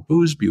beautiful,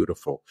 who's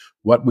beautiful,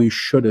 what we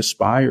should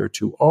aspire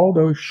to. All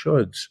those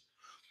shoulds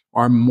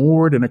are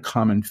moored in a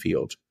common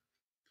field.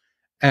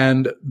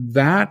 And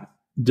that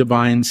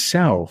divine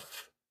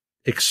self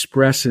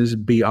expresses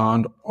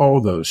beyond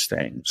all those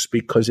things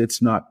because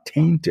it's not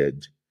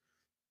tainted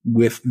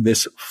with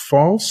this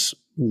false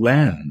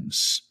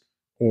lens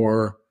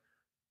or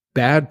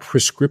bad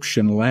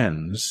prescription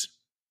lens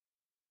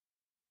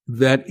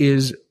that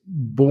is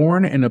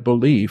born in a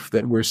belief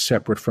that we're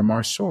separate from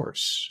our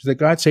source. That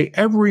God say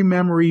every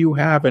memory you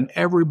have and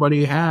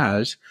everybody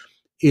has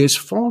is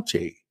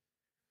faulty,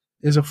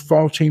 is a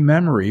faulty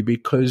memory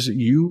because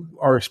you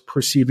are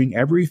perceiving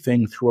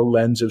everything through a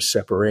lens of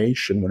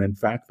separation when in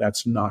fact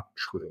that's not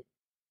true.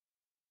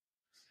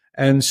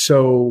 And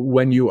so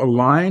when you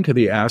align to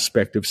the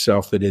aspect of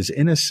self that is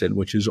innocent,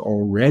 which is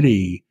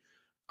already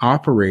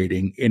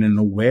operating in an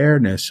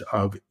awareness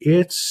of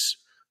its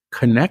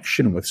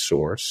connection with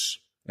source,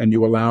 and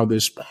you allow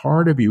this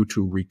part of you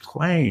to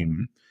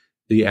reclaim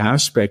the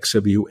aspects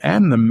of you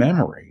and the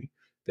memory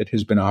that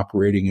has been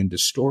operating in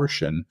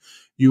distortion,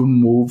 you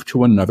move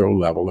to another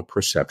level of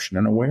perception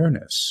and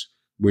awareness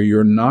where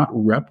you're not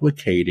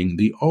replicating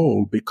the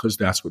old because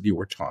that's what you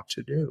were taught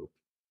to do.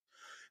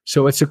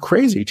 So it's a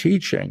crazy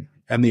teaching.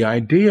 And the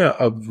idea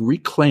of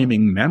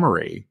reclaiming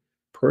memory,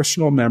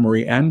 personal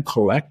memory and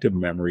collective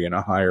memory in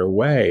a higher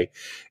way,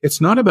 it's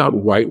not about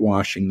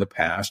whitewashing the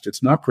past.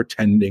 It's not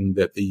pretending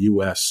that the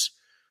U.S.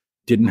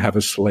 didn't have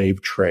a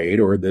slave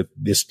trade or that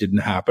this didn't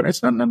happen.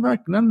 It's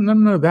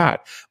none of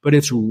that. But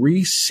it's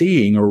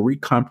re-seeing or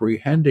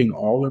recomprehending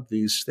all of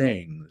these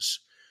things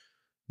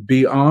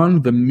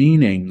beyond the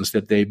meanings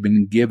that they've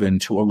been given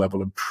to a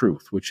level of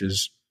truth, which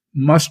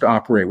must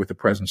operate with the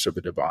presence of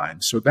the divine.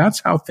 So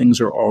that's how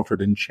things are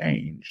altered and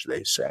changed,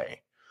 they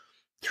say,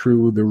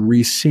 through the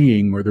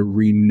re-seeing or the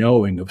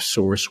re-knowing of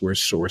source where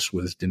source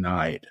was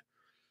denied.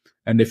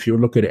 And if you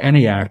look at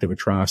any act of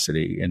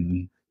atrocity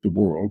in the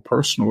world,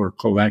 personal or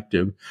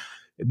collective,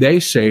 they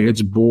say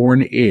it's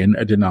born in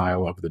a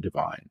denial of the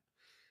divine.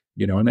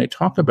 And they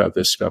talk about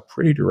this stuff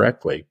pretty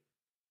directly.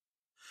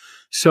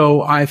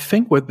 So I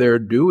think what they're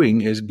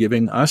doing is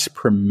giving us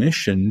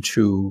permission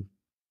to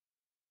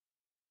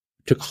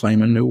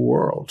claim a new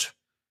world.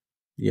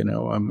 Did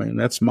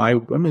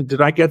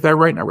I get that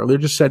right? Not really.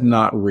 They just said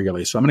not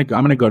really. So I'm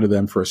going to go to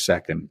them for a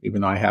second,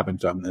 even though I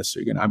haven't done this.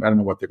 I don't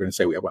know what they're going to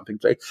say. We have one thing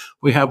to say.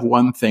 We have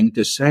one thing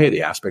to say.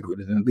 The aspect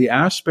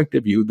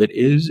of you that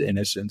is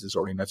innocent, is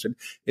already innocent,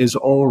 is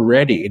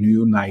already in a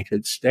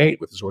united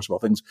state with the source of all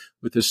things,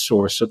 with the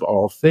source of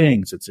all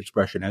things. Its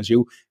expression as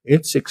you,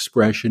 is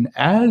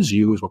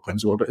what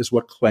claims the world, is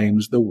what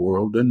claims the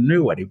world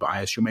anew. Any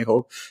bias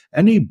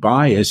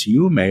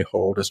you may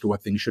hold as to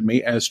what things should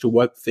mean, as to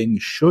what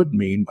things should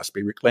mean,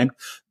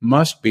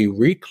 must be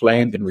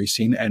reclaimed and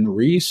re-seen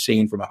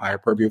from a higher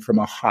purview,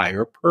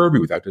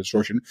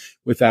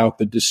 without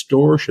the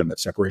distortion that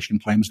separation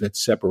claims,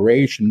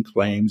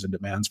 and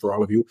demands for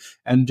all of you,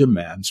 and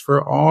demands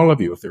for all of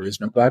you. If there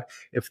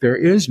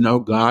is no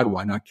God,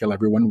 why not kill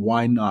everyone?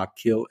 Why not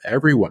kill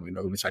everyone? We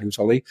know the one beside you is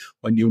holy.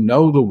 When you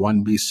know the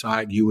one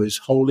beside you is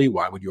holy,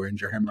 why would you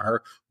injure him or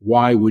her?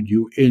 Why would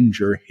you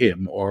injure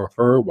him or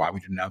her? Why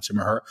would you denounce him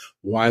or her?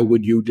 Why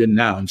would you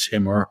denounce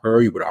him or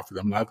her? You would offer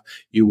them love.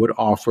 You would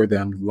offer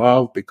them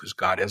love because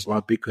God is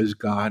love, because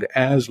God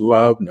as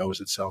love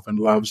knows itself in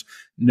love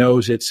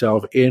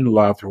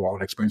through all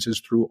it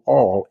experiences, through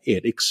all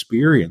it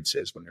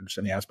experiences. When you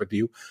understand the aspect of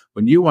you,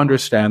 when you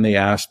understand the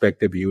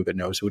aspect of you that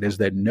knows who it is,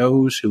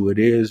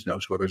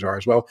 knows who others are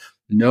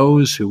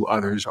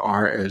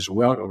as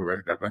well,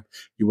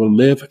 you will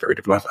live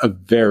a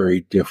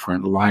very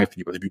different life.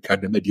 You believe you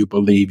can, and that you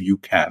believe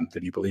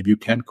you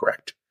can,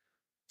 correct.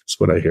 That's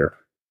what I hear.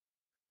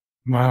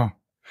 Wow.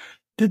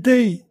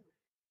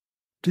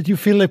 Did you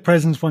feel their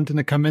presence wanting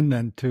to come in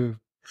then to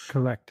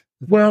correct?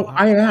 Well,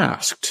 I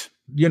asked,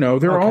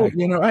 they're all,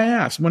 I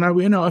asked when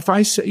if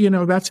I say,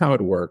 that's how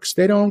it works.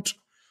 I don't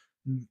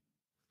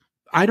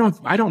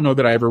know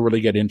that I ever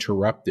really get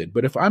interrupted,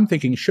 but if I'm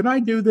thinking, should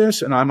I do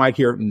this? And I might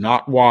hear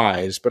not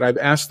wise, but I've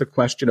asked the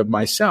question of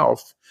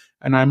myself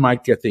and I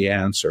might get the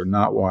answer,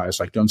 not wise,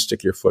 like don't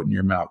stick your foot in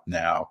your mouth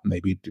now,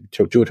 maybe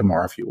do it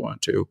tomorrow if you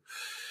want to.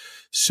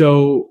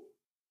 So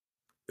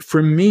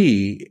for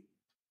me,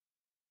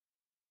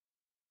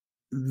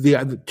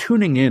 the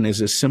tuning in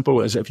is as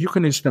simple as if you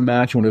can just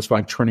imagine what it's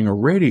like turning a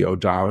radio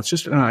dial. It's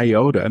just an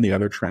iota and the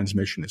other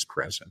transmission is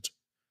present.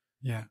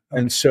 Yeah.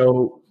 And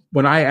so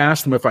when I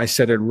asked them if I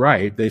said it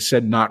right, they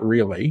said, not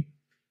really.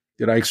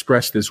 Did I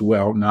express this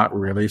well? Not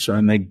really. So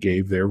then they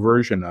gave their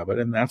version of it.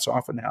 And that's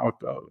often how it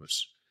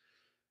goes.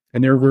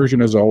 And their version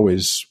is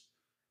always,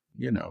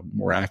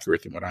 more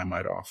accurate than what I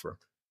might offer.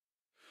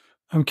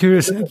 I'm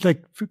curious,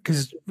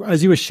 because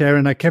as you were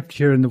sharing, I kept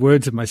hearing the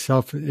words of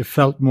myself. It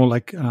felt more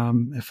like,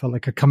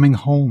 a coming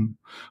home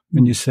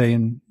when you say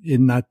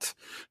in that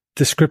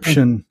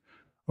description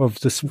of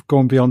this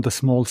going beyond the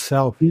small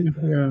self.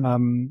 Yeah.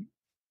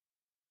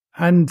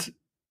 And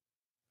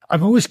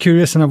I'm always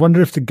curious, and I wonder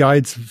if the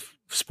guides have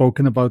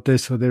spoken about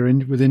this or they're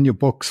within your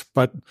books,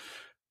 but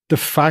the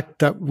fact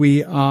that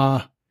we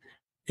are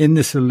in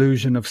this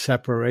illusion of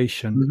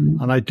separation.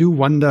 Mm-hmm. And I do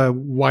wonder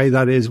why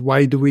that is.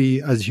 Why do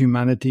we as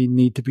humanity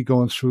need to be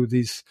going through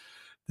this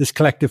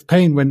collective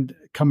pain when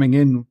coming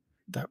in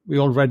that we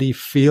already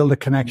feel the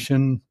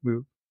connection?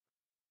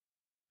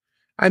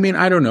 I mean,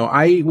 I don't know.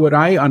 What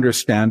I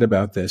understand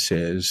about this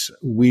is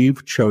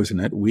we've chosen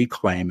it, we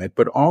claim it,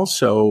 but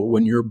also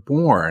when you're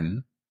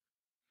born,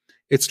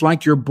 it's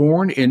like you're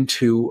born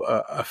into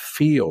a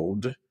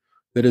field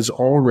that has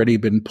already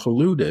been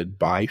polluted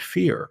by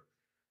fear.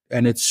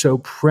 And it's so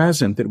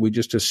present that we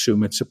just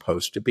assume it's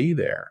supposed to be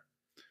there.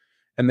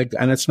 And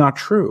it's not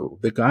true.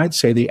 The guides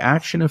say the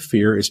action of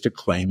fear is to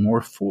claim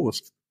more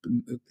fools.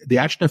 The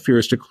action of fear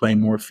is to claim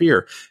more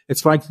fear.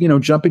 It's like,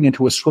 jumping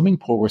into a swimming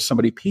pool where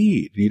somebody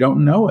peed. You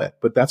don't know it,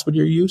 but that's what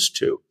you're used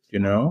to,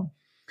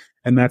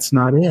 and that's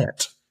not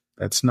it.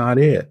 That's not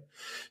it.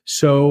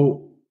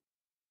 So,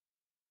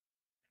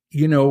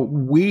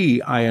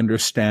 I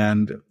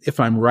understand, if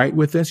I'm right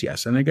with this,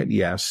 yes. And I get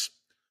yes.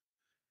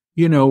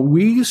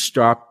 We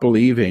stopped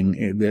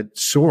believing that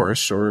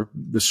source or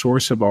the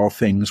source of all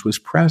things was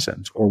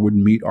present or would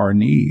meet our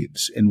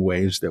needs in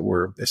ways that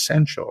were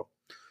essential.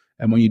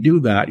 And when you do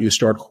that, you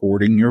start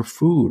hoarding your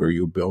food, or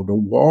you build a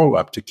wall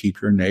up to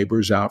keep your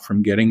neighbors out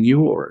from getting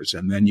yours.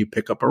 And then you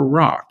pick up a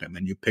rock, and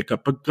then you pick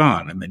up a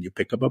gun, and then you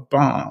pick up a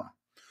bomb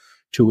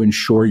to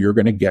ensure you're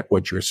going to get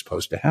what you're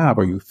supposed to have,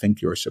 or you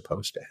think you're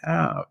supposed to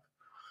have.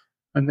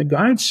 And the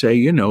guides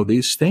say,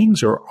 these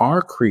things are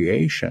our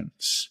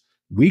creations.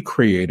 We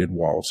created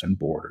walls and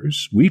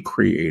borders. We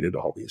created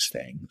all these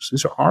things.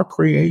 These are our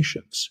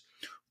creations.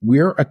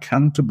 We're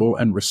accountable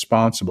and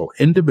responsible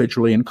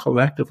individually and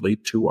collectively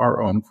to our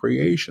own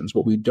creations.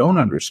 What we don't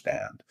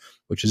understand,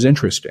 which is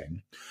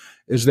interesting,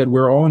 is that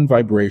we're all in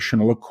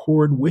vibrational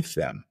accord with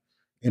them.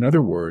 In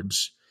other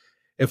words,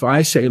 if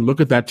I say, look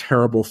at that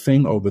terrible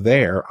thing over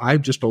there,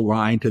 I've just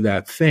aligned to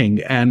that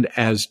thing and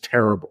as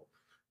terrible,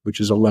 which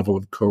is a level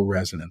of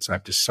co-resonance.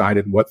 I've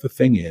decided what the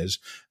thing is,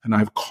 and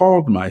I've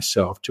called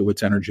myself to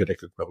its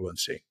energetic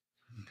equivalency,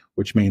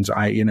 which means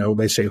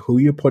they say who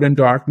you put in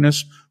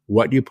darkness,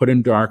 what you put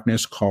in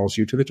darkness calls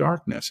you to the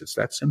darkness. It's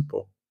that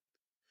simple.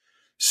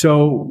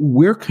 So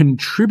we're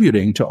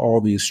contributing to all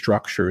these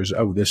structures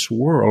of this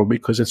world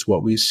because it's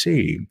what we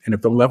see. And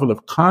if the level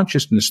of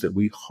consciousness that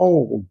we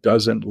hold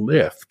doesn't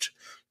lift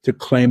to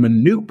claim a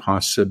new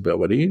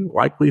possibility,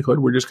 likelihood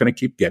we're just going to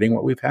keep getting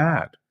what we've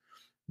had,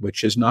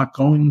 which is not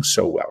going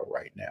so well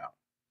right now.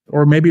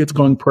 Or maybe it's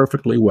going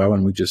perfectly well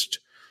and we just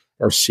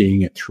are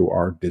seeing it through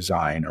our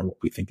design or what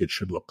we think it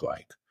should look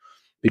like,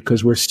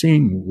 because we're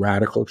seeing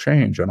radical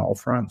change on all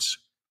fronts.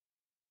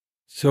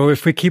 So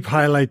if we keep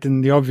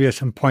highlighting the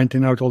obvious and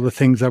pointing out all the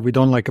things that we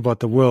don't like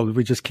about the world,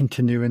 we just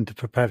continue to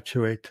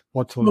perpetuate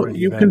what's already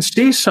there. You can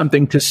see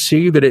something to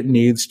see that it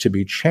needs to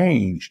be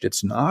changed.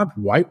 It's not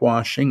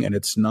whitewashing and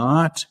it's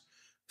not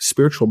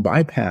spiritual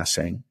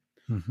bypassing.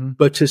 Mm-hmm.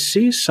 But to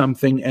see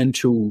something and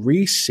to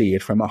re-see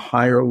it from a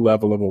higher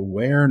level of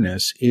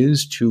awareness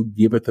is to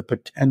give it the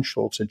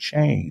potential to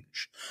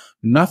change.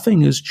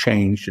 Nothing is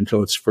changed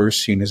until it's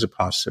first seen as a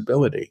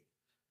possibility.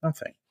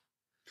 Nothing.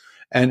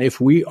 And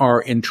if we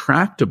are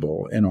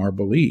intractable in our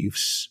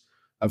beliefs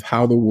of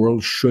how the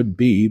world should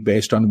be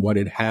based on what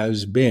it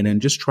has been,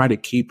 and just try to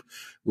keep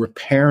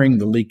repairing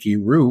the leaky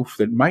roof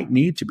that might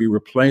need to be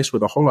replaced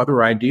with a whole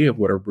other idea of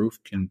what a roof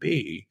can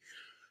be,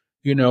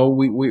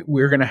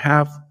 we're going to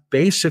have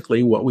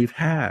basically what we've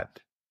had.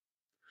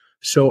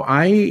 So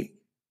I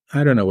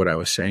don't know what I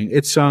was saying.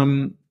 It's,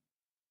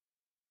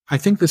 I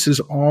think this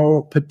is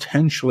all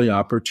potentially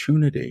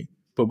opportunity.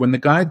 But when the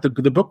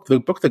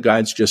book the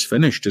guides just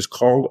finished is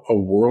called A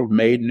World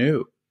Made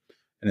New.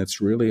 And it's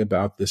really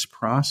about this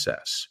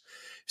process.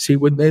 See,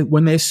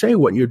 when they say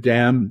what you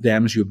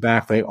damns you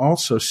back, they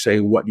also say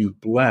what you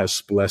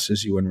bless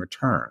blesses you in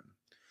return.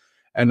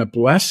 And a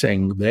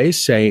blessing, they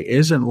say,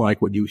 isn't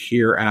like what you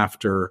hear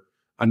after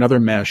another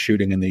mass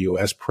shooting in the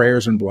U.S.,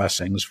 prayers and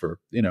blessings for,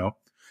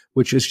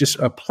 which is just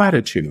a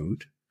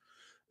platitude.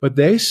 But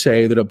they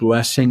say that a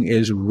blessing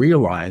is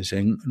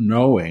realizing,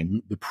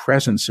 knowing the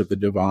presence of the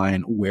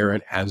divine where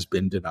it has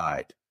been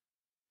denied.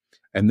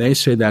 And they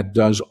say that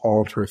does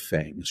alter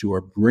things. You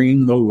are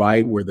bringing the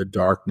light where the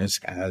darkness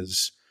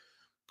has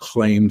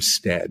claimed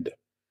stead.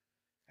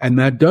 And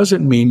that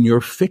doesn't mean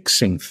you're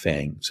fixing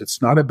things.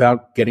 It's not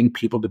about getting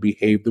people to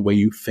behave the way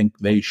you think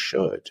they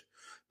should,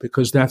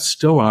 because that's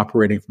still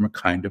operating from a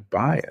kind of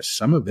bias.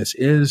 Some of this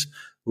is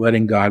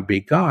letting God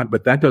be God,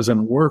 but that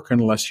doesn't work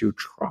unless you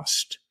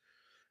trust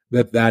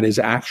that that is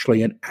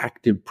actually an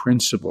active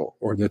principle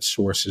or that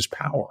source is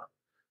power.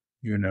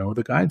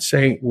 The guides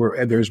say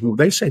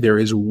they say there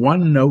is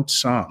one note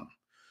sung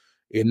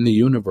in the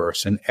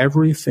universe, and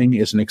everything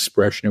is an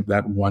expression of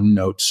that one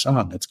note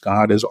sung. It's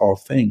God as all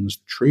things.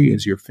 The tree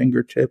is your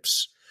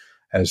fingertips,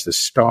 as the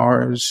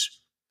stars,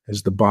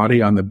 as the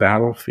body on the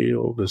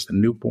battlefield, as the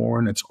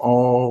newborn. It's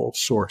all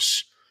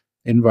source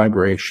in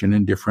vibration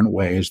in different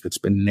ways that's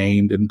been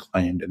named and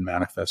claimed in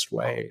manifest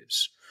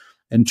ways.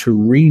 And to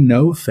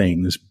re-know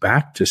things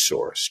back to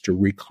source, to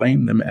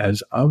reclaim them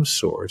as of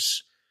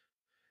source,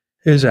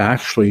 is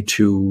actually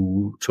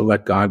to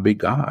let God be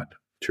God,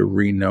 to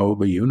re-know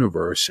the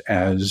universe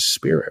as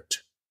spirit.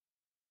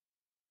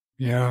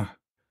 Yeah.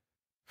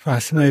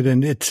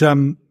 Fascinating. It's,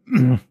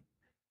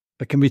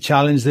 it can be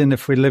challenging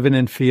if we're living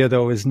in fear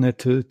though, isn't it?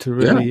 To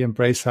really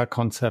embrace that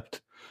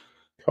concept.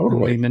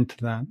 Totally. lean into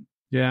that.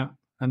 Yeah.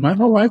 And my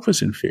whole life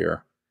was in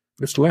fear.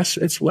 It's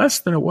less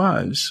than it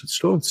was.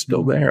 It's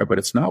still there, but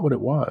it's not what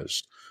it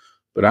was.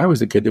 But I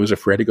was a kid that was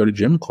afraid to go to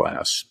gym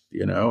class.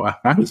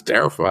 I was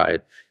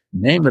terrified.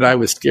 Name it, I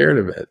was scared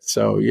of it.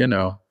 So,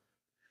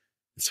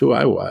 it's who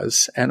I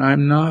was. And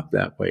I'm not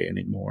that way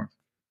anymore.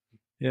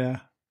 Yeah.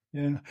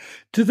 Yeah.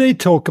 Do they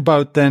talk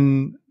about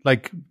then,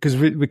 like, because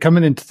we're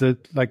coming into the,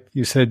 like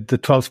you said, the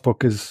 12th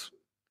book is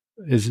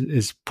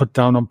put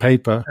down on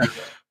paper,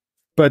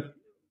 but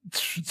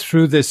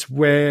through this,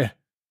 where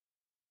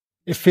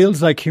it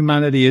feels like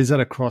humanity is at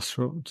a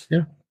crossroads.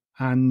 Yeah.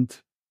 And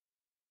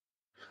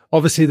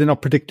obviously they're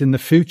not predicting the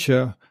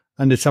future,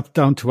 and it's up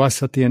down to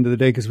us at the end of the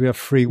day because we have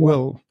free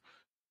will.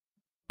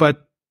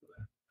 But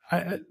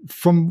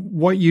from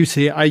what you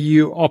say, are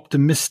you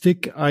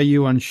optimistic? Are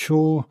you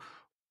unsure?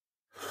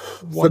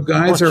 The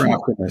guys are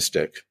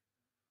optimistic.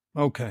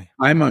 Okay.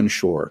 I'm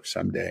unsure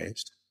some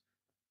days.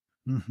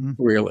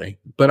 Really.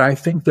 But I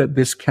think that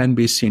this can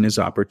be seen as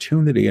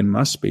opportunity and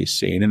must be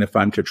seen. And if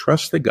I'm to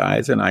trust the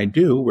guys, and I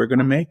do, we're going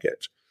to make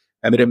it.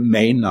 And that it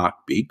may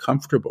not be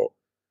comfortable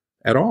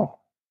at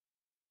all.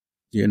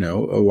 A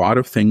lot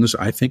of things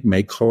I think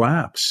may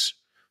collapse.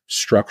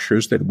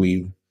 Structures that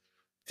we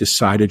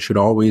decided should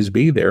always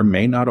be there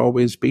may not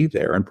always be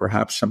there, and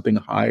perhaps something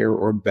higher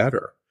or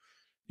better.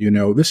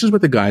 This is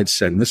what the guides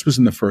said, and this was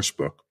in the first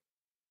book.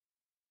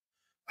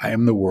 I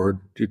Am the Word,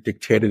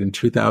 dictated in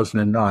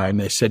 2009.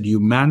 They said,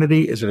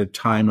 humanity is at a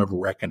time of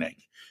reckoning,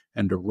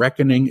 and a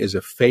reckoning is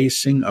a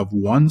facing of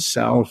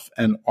oneself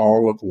and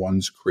all of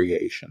one's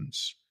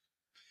creations.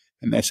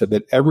 And they said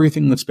that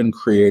everything that's been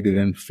created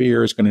in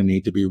fear is going to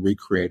need to be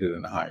recreated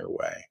in a higher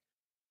way.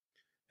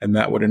 And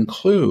that would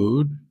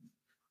include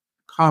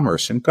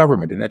commerce and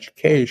government and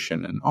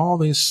education and all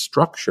these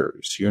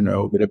structures,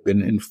 that have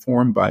been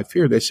informed by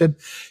fear. They said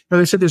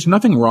there's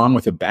nothing wrong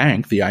with a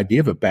bank. The idea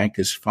of a bank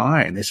is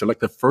fine. They said,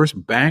 like, the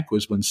first bank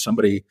was when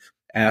somebody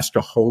asked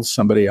to hold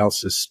somebody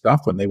else's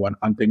stuff when they went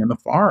hunting in the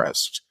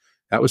forest.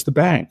 That was the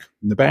bank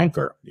and the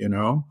banker,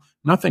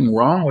 Nothing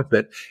wrong with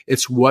it.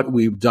 It's what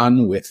we've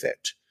done with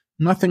it.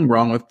 Nothing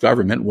wrong with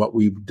government, what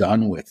we've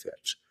done with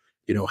it.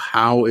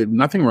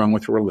 Nothing wrong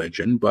with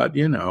religion, but,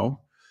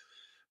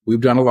 we've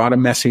done a lot of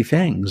messy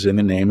things in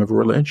the name of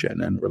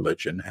religion, and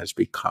religion has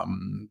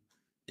become,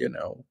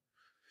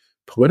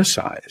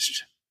 politicized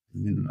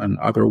in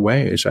other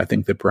ways. I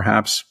think that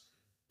perhaps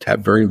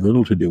have very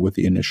little to do with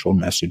the initial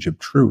message of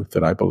truth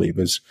that I believe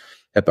is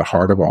at the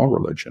heart of all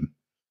religion.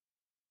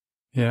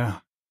 Yeah.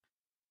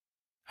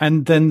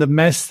 And then the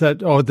mess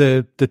or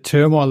the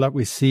turmoil that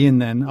we see in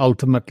then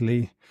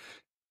ultimately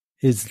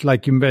is,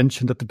 like you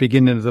mentioned at the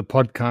beginning of the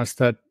podcast,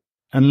 that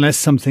unless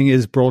something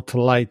is brought to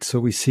light, so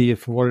we see it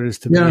for what it is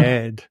to be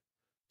aired,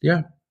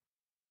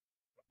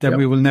 then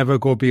we will never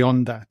go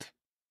beyond that.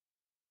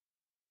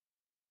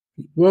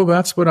 Well,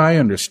 that's what I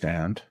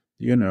understand.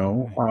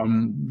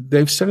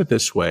 They've said it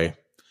this way.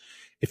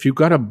 If you've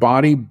got a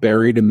body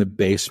buried in the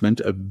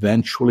basement,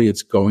 eventually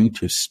it's going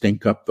to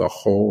stink up the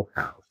whole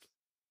house.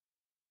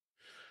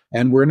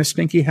 And we're in a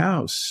stinky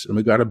house, and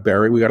we got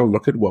to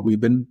look at what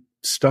we've been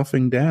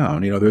stuffing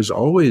down. There's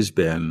always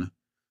been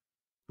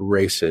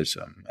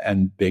racism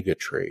and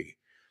bigotry,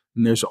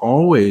 and there's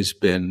always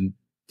been,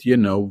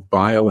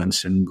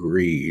 violence and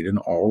greed and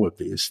all of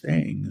these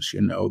things,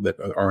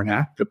 that are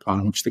enacted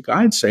upon, which the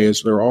guides say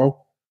is they're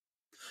all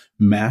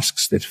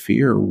masks that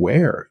fear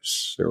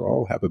wears. They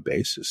all have a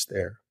basis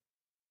there.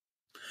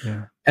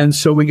 Yeah. And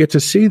so we get to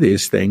see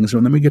these things,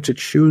 and then we get to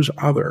choose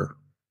other,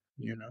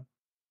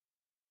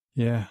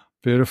 Yeah,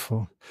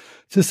 beautiful.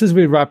 Just as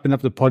we're wrapping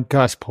up the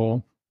podcast,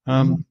 Paul,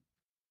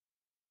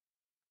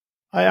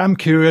 I am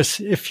curious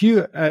if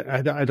you,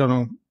 I don't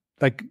know,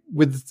 like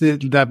with the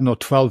 11 or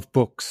 12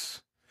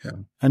 books,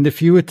 and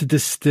if you were to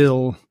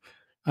distill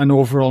an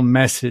overall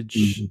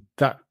message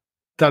that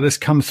has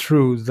come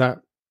through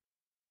that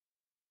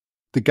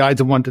the guides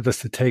have wanted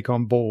us to take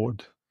on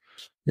board,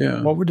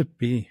 what would it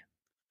be?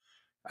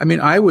 I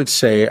mean, I would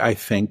say, I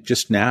think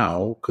just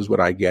now, because what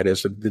I get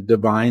is that the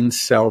divine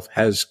self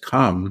has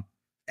come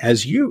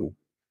as you.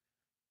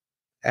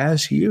 And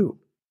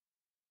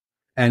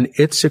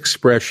its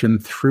expression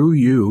through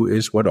you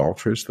is what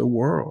alters the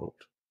world.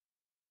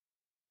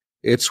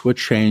 It's what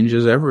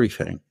changes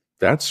everything.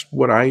 That's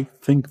what I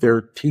think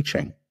they're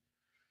teaching.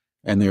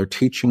 And they're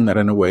teaching that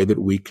in a way that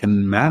we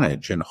can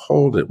manage and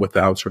hold it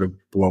without sort of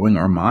blowing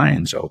our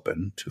minds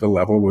open to the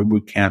level where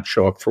we can't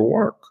show up for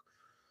work.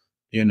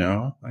 I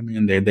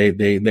mean,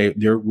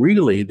 they've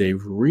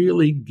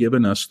really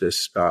given us this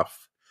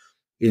stuff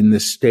in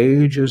the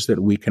stages that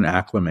we can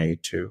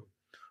acclimate to.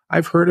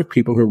 I've heard of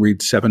people who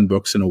read 7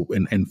 books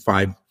in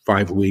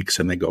 5 weeks,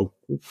 and they go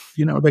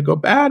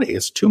batty.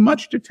 It's too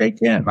much to take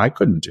in. I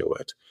couldn't do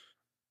it.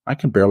 I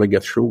can barely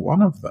get through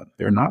one of them.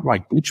 They're not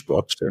like beach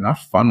books. They're not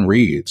fun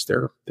reads.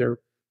 They're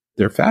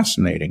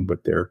fascinating,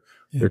 but they're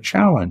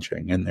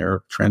challenging, and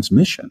they're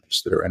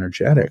transmissions that are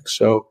energetic.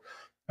 So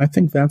I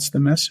think that's the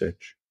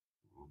message.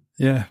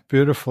 Yeah,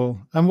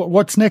 beautiful. And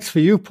what's next for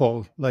you,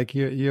 Paul? Like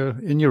you're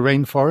in your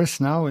rainforest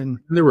now? In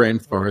the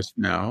rainforest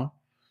now.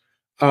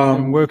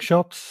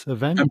 Workshops, I'm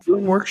events?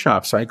 doing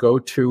workshops. I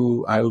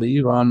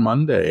leave on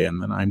Monday,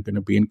 and then I'm going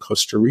to be in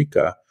Costa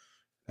Rica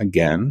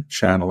again,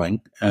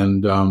 channeling.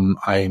 And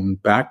I'm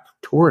back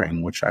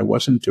touring, which I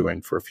wasn't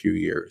doing for a few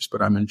years,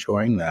 but I'm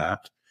enjoying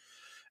that.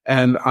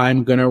 And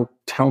I'm going to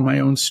tell my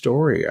own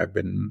story.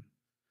 I'm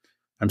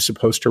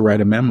supposed to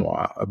write a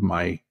memoir of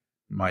my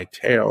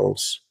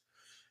tales.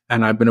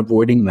 And I've been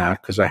avoiding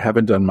that because I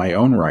haven't done my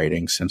own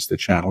writing since the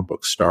channel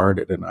book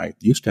started. And I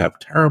used to have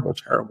terrible,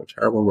 terrible,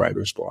 terrible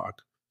writer's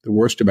block, the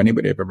worst of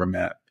anybody I've ever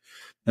met.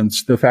 And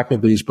the fact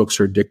that these books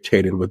are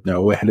dictated with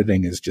no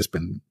editing has just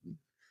been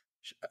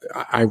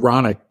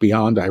ironic,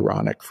 beyond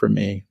ironic for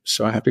me.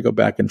 So I have to go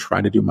back and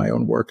try to do my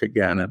own work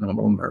again. And I'm a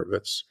little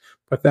nervous,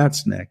 but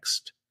that's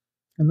next.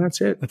 And that's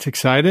it. That's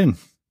exciting.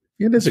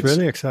 It is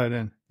really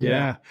exciting.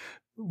 Yeah.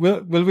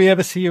 Will we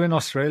ever see you in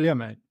Australia,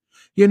 mate?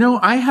 You know,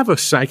 I have a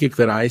psychic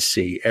that I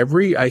see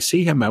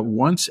him at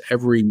once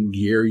every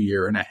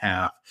year and a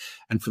half.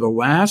 And for the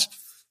last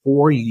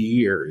 4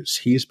 years,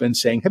 he's been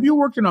saying, have you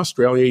worked in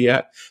Australia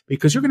yet?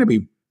 Because you're going to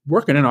be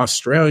working in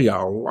Australia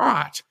a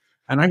lot.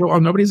 And I go,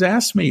 well, nobody's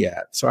asked me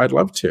yet. So I'd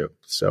love to.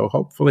 So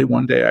hopefully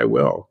one day I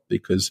will,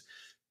 because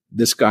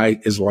this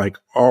guy is like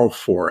all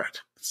for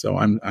it. So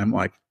I'm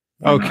like,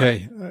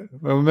 okay.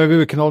 Well, maybe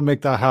we can all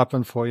make that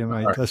happen for you,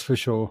 mate. Right. That's for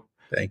sure.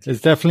 Thank you.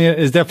 It's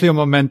definitely a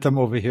momentum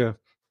over here.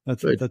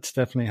 That's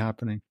definitely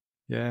happening.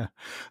 Yeah.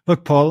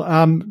 Look, Paul,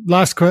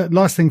 last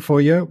thing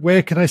for you.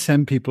 Where can I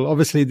send people?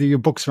 Obviously, your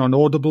books are on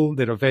Audible.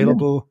 They're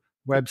available.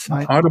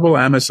 Website? Audible,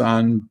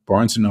 Amazon,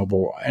 Barnes &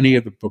 Noble, any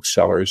of the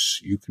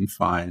booksellers you can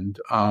find.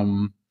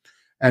 And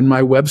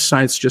my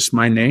website's just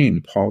my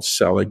name,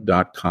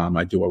 paulselig.com.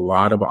 I do a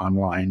lot of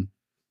online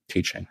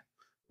teaching.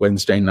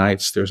 Wednesday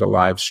nights, there's a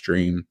live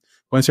stream.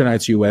 Wednesday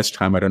nights, U.S.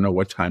 time. I don't know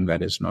what time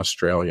that is in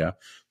Australia.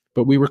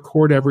 But we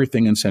record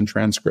everything and send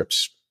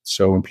transcripts.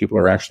 So when people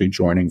are actually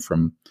joining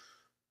from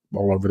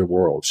all over the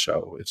world.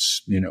 So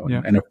it's,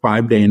 and a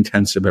 5-day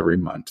intensive every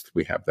month.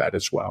 We have that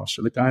as well.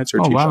 So the guides are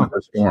teaching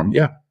us form.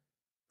 Yeah.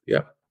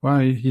 Yeah. Wow.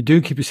 You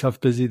do keep yourself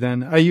busy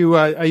then. Are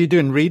you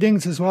doing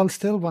readings as well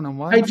still,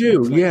 one-on-one? I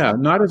do. Yeah.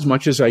 Not as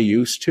much as I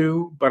used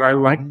to, but I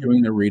like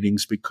doing the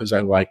readings because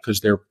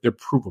they're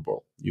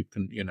provable. You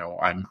can,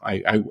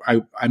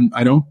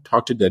 I don't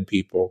talk to dead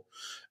people.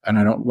 And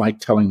I don't like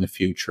telling the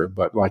future,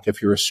 but like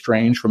if you're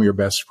estranged from your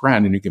best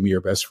friend and you give me your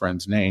best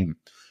friend's name,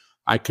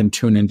 I can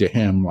tune into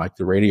him like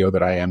the radio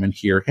that I am and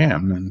hear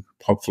him and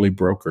hopefully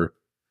broker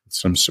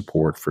some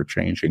support for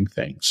changing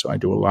things. So I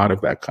do a lot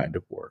of that kind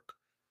of work.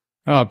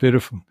 Oh,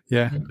 beautiful.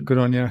 Yeah. Good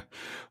on you.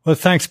 Well,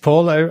 thanks,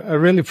 Paul. I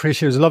really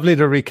appreciate it. It was lovely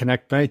to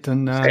reconnect, mate.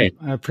 And I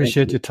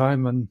appreciate your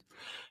time and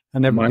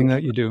everything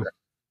that you do.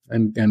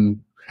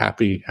 And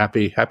happy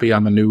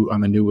on the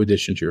new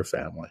addition to your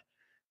family.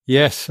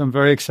 Yes, I'm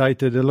very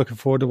excited. I'm looking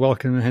forward to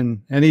welcoming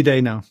him any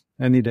day now.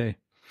 Any day.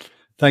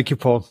 Thank you,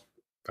 Paul.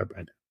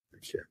 Bye-bye.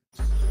 Take care.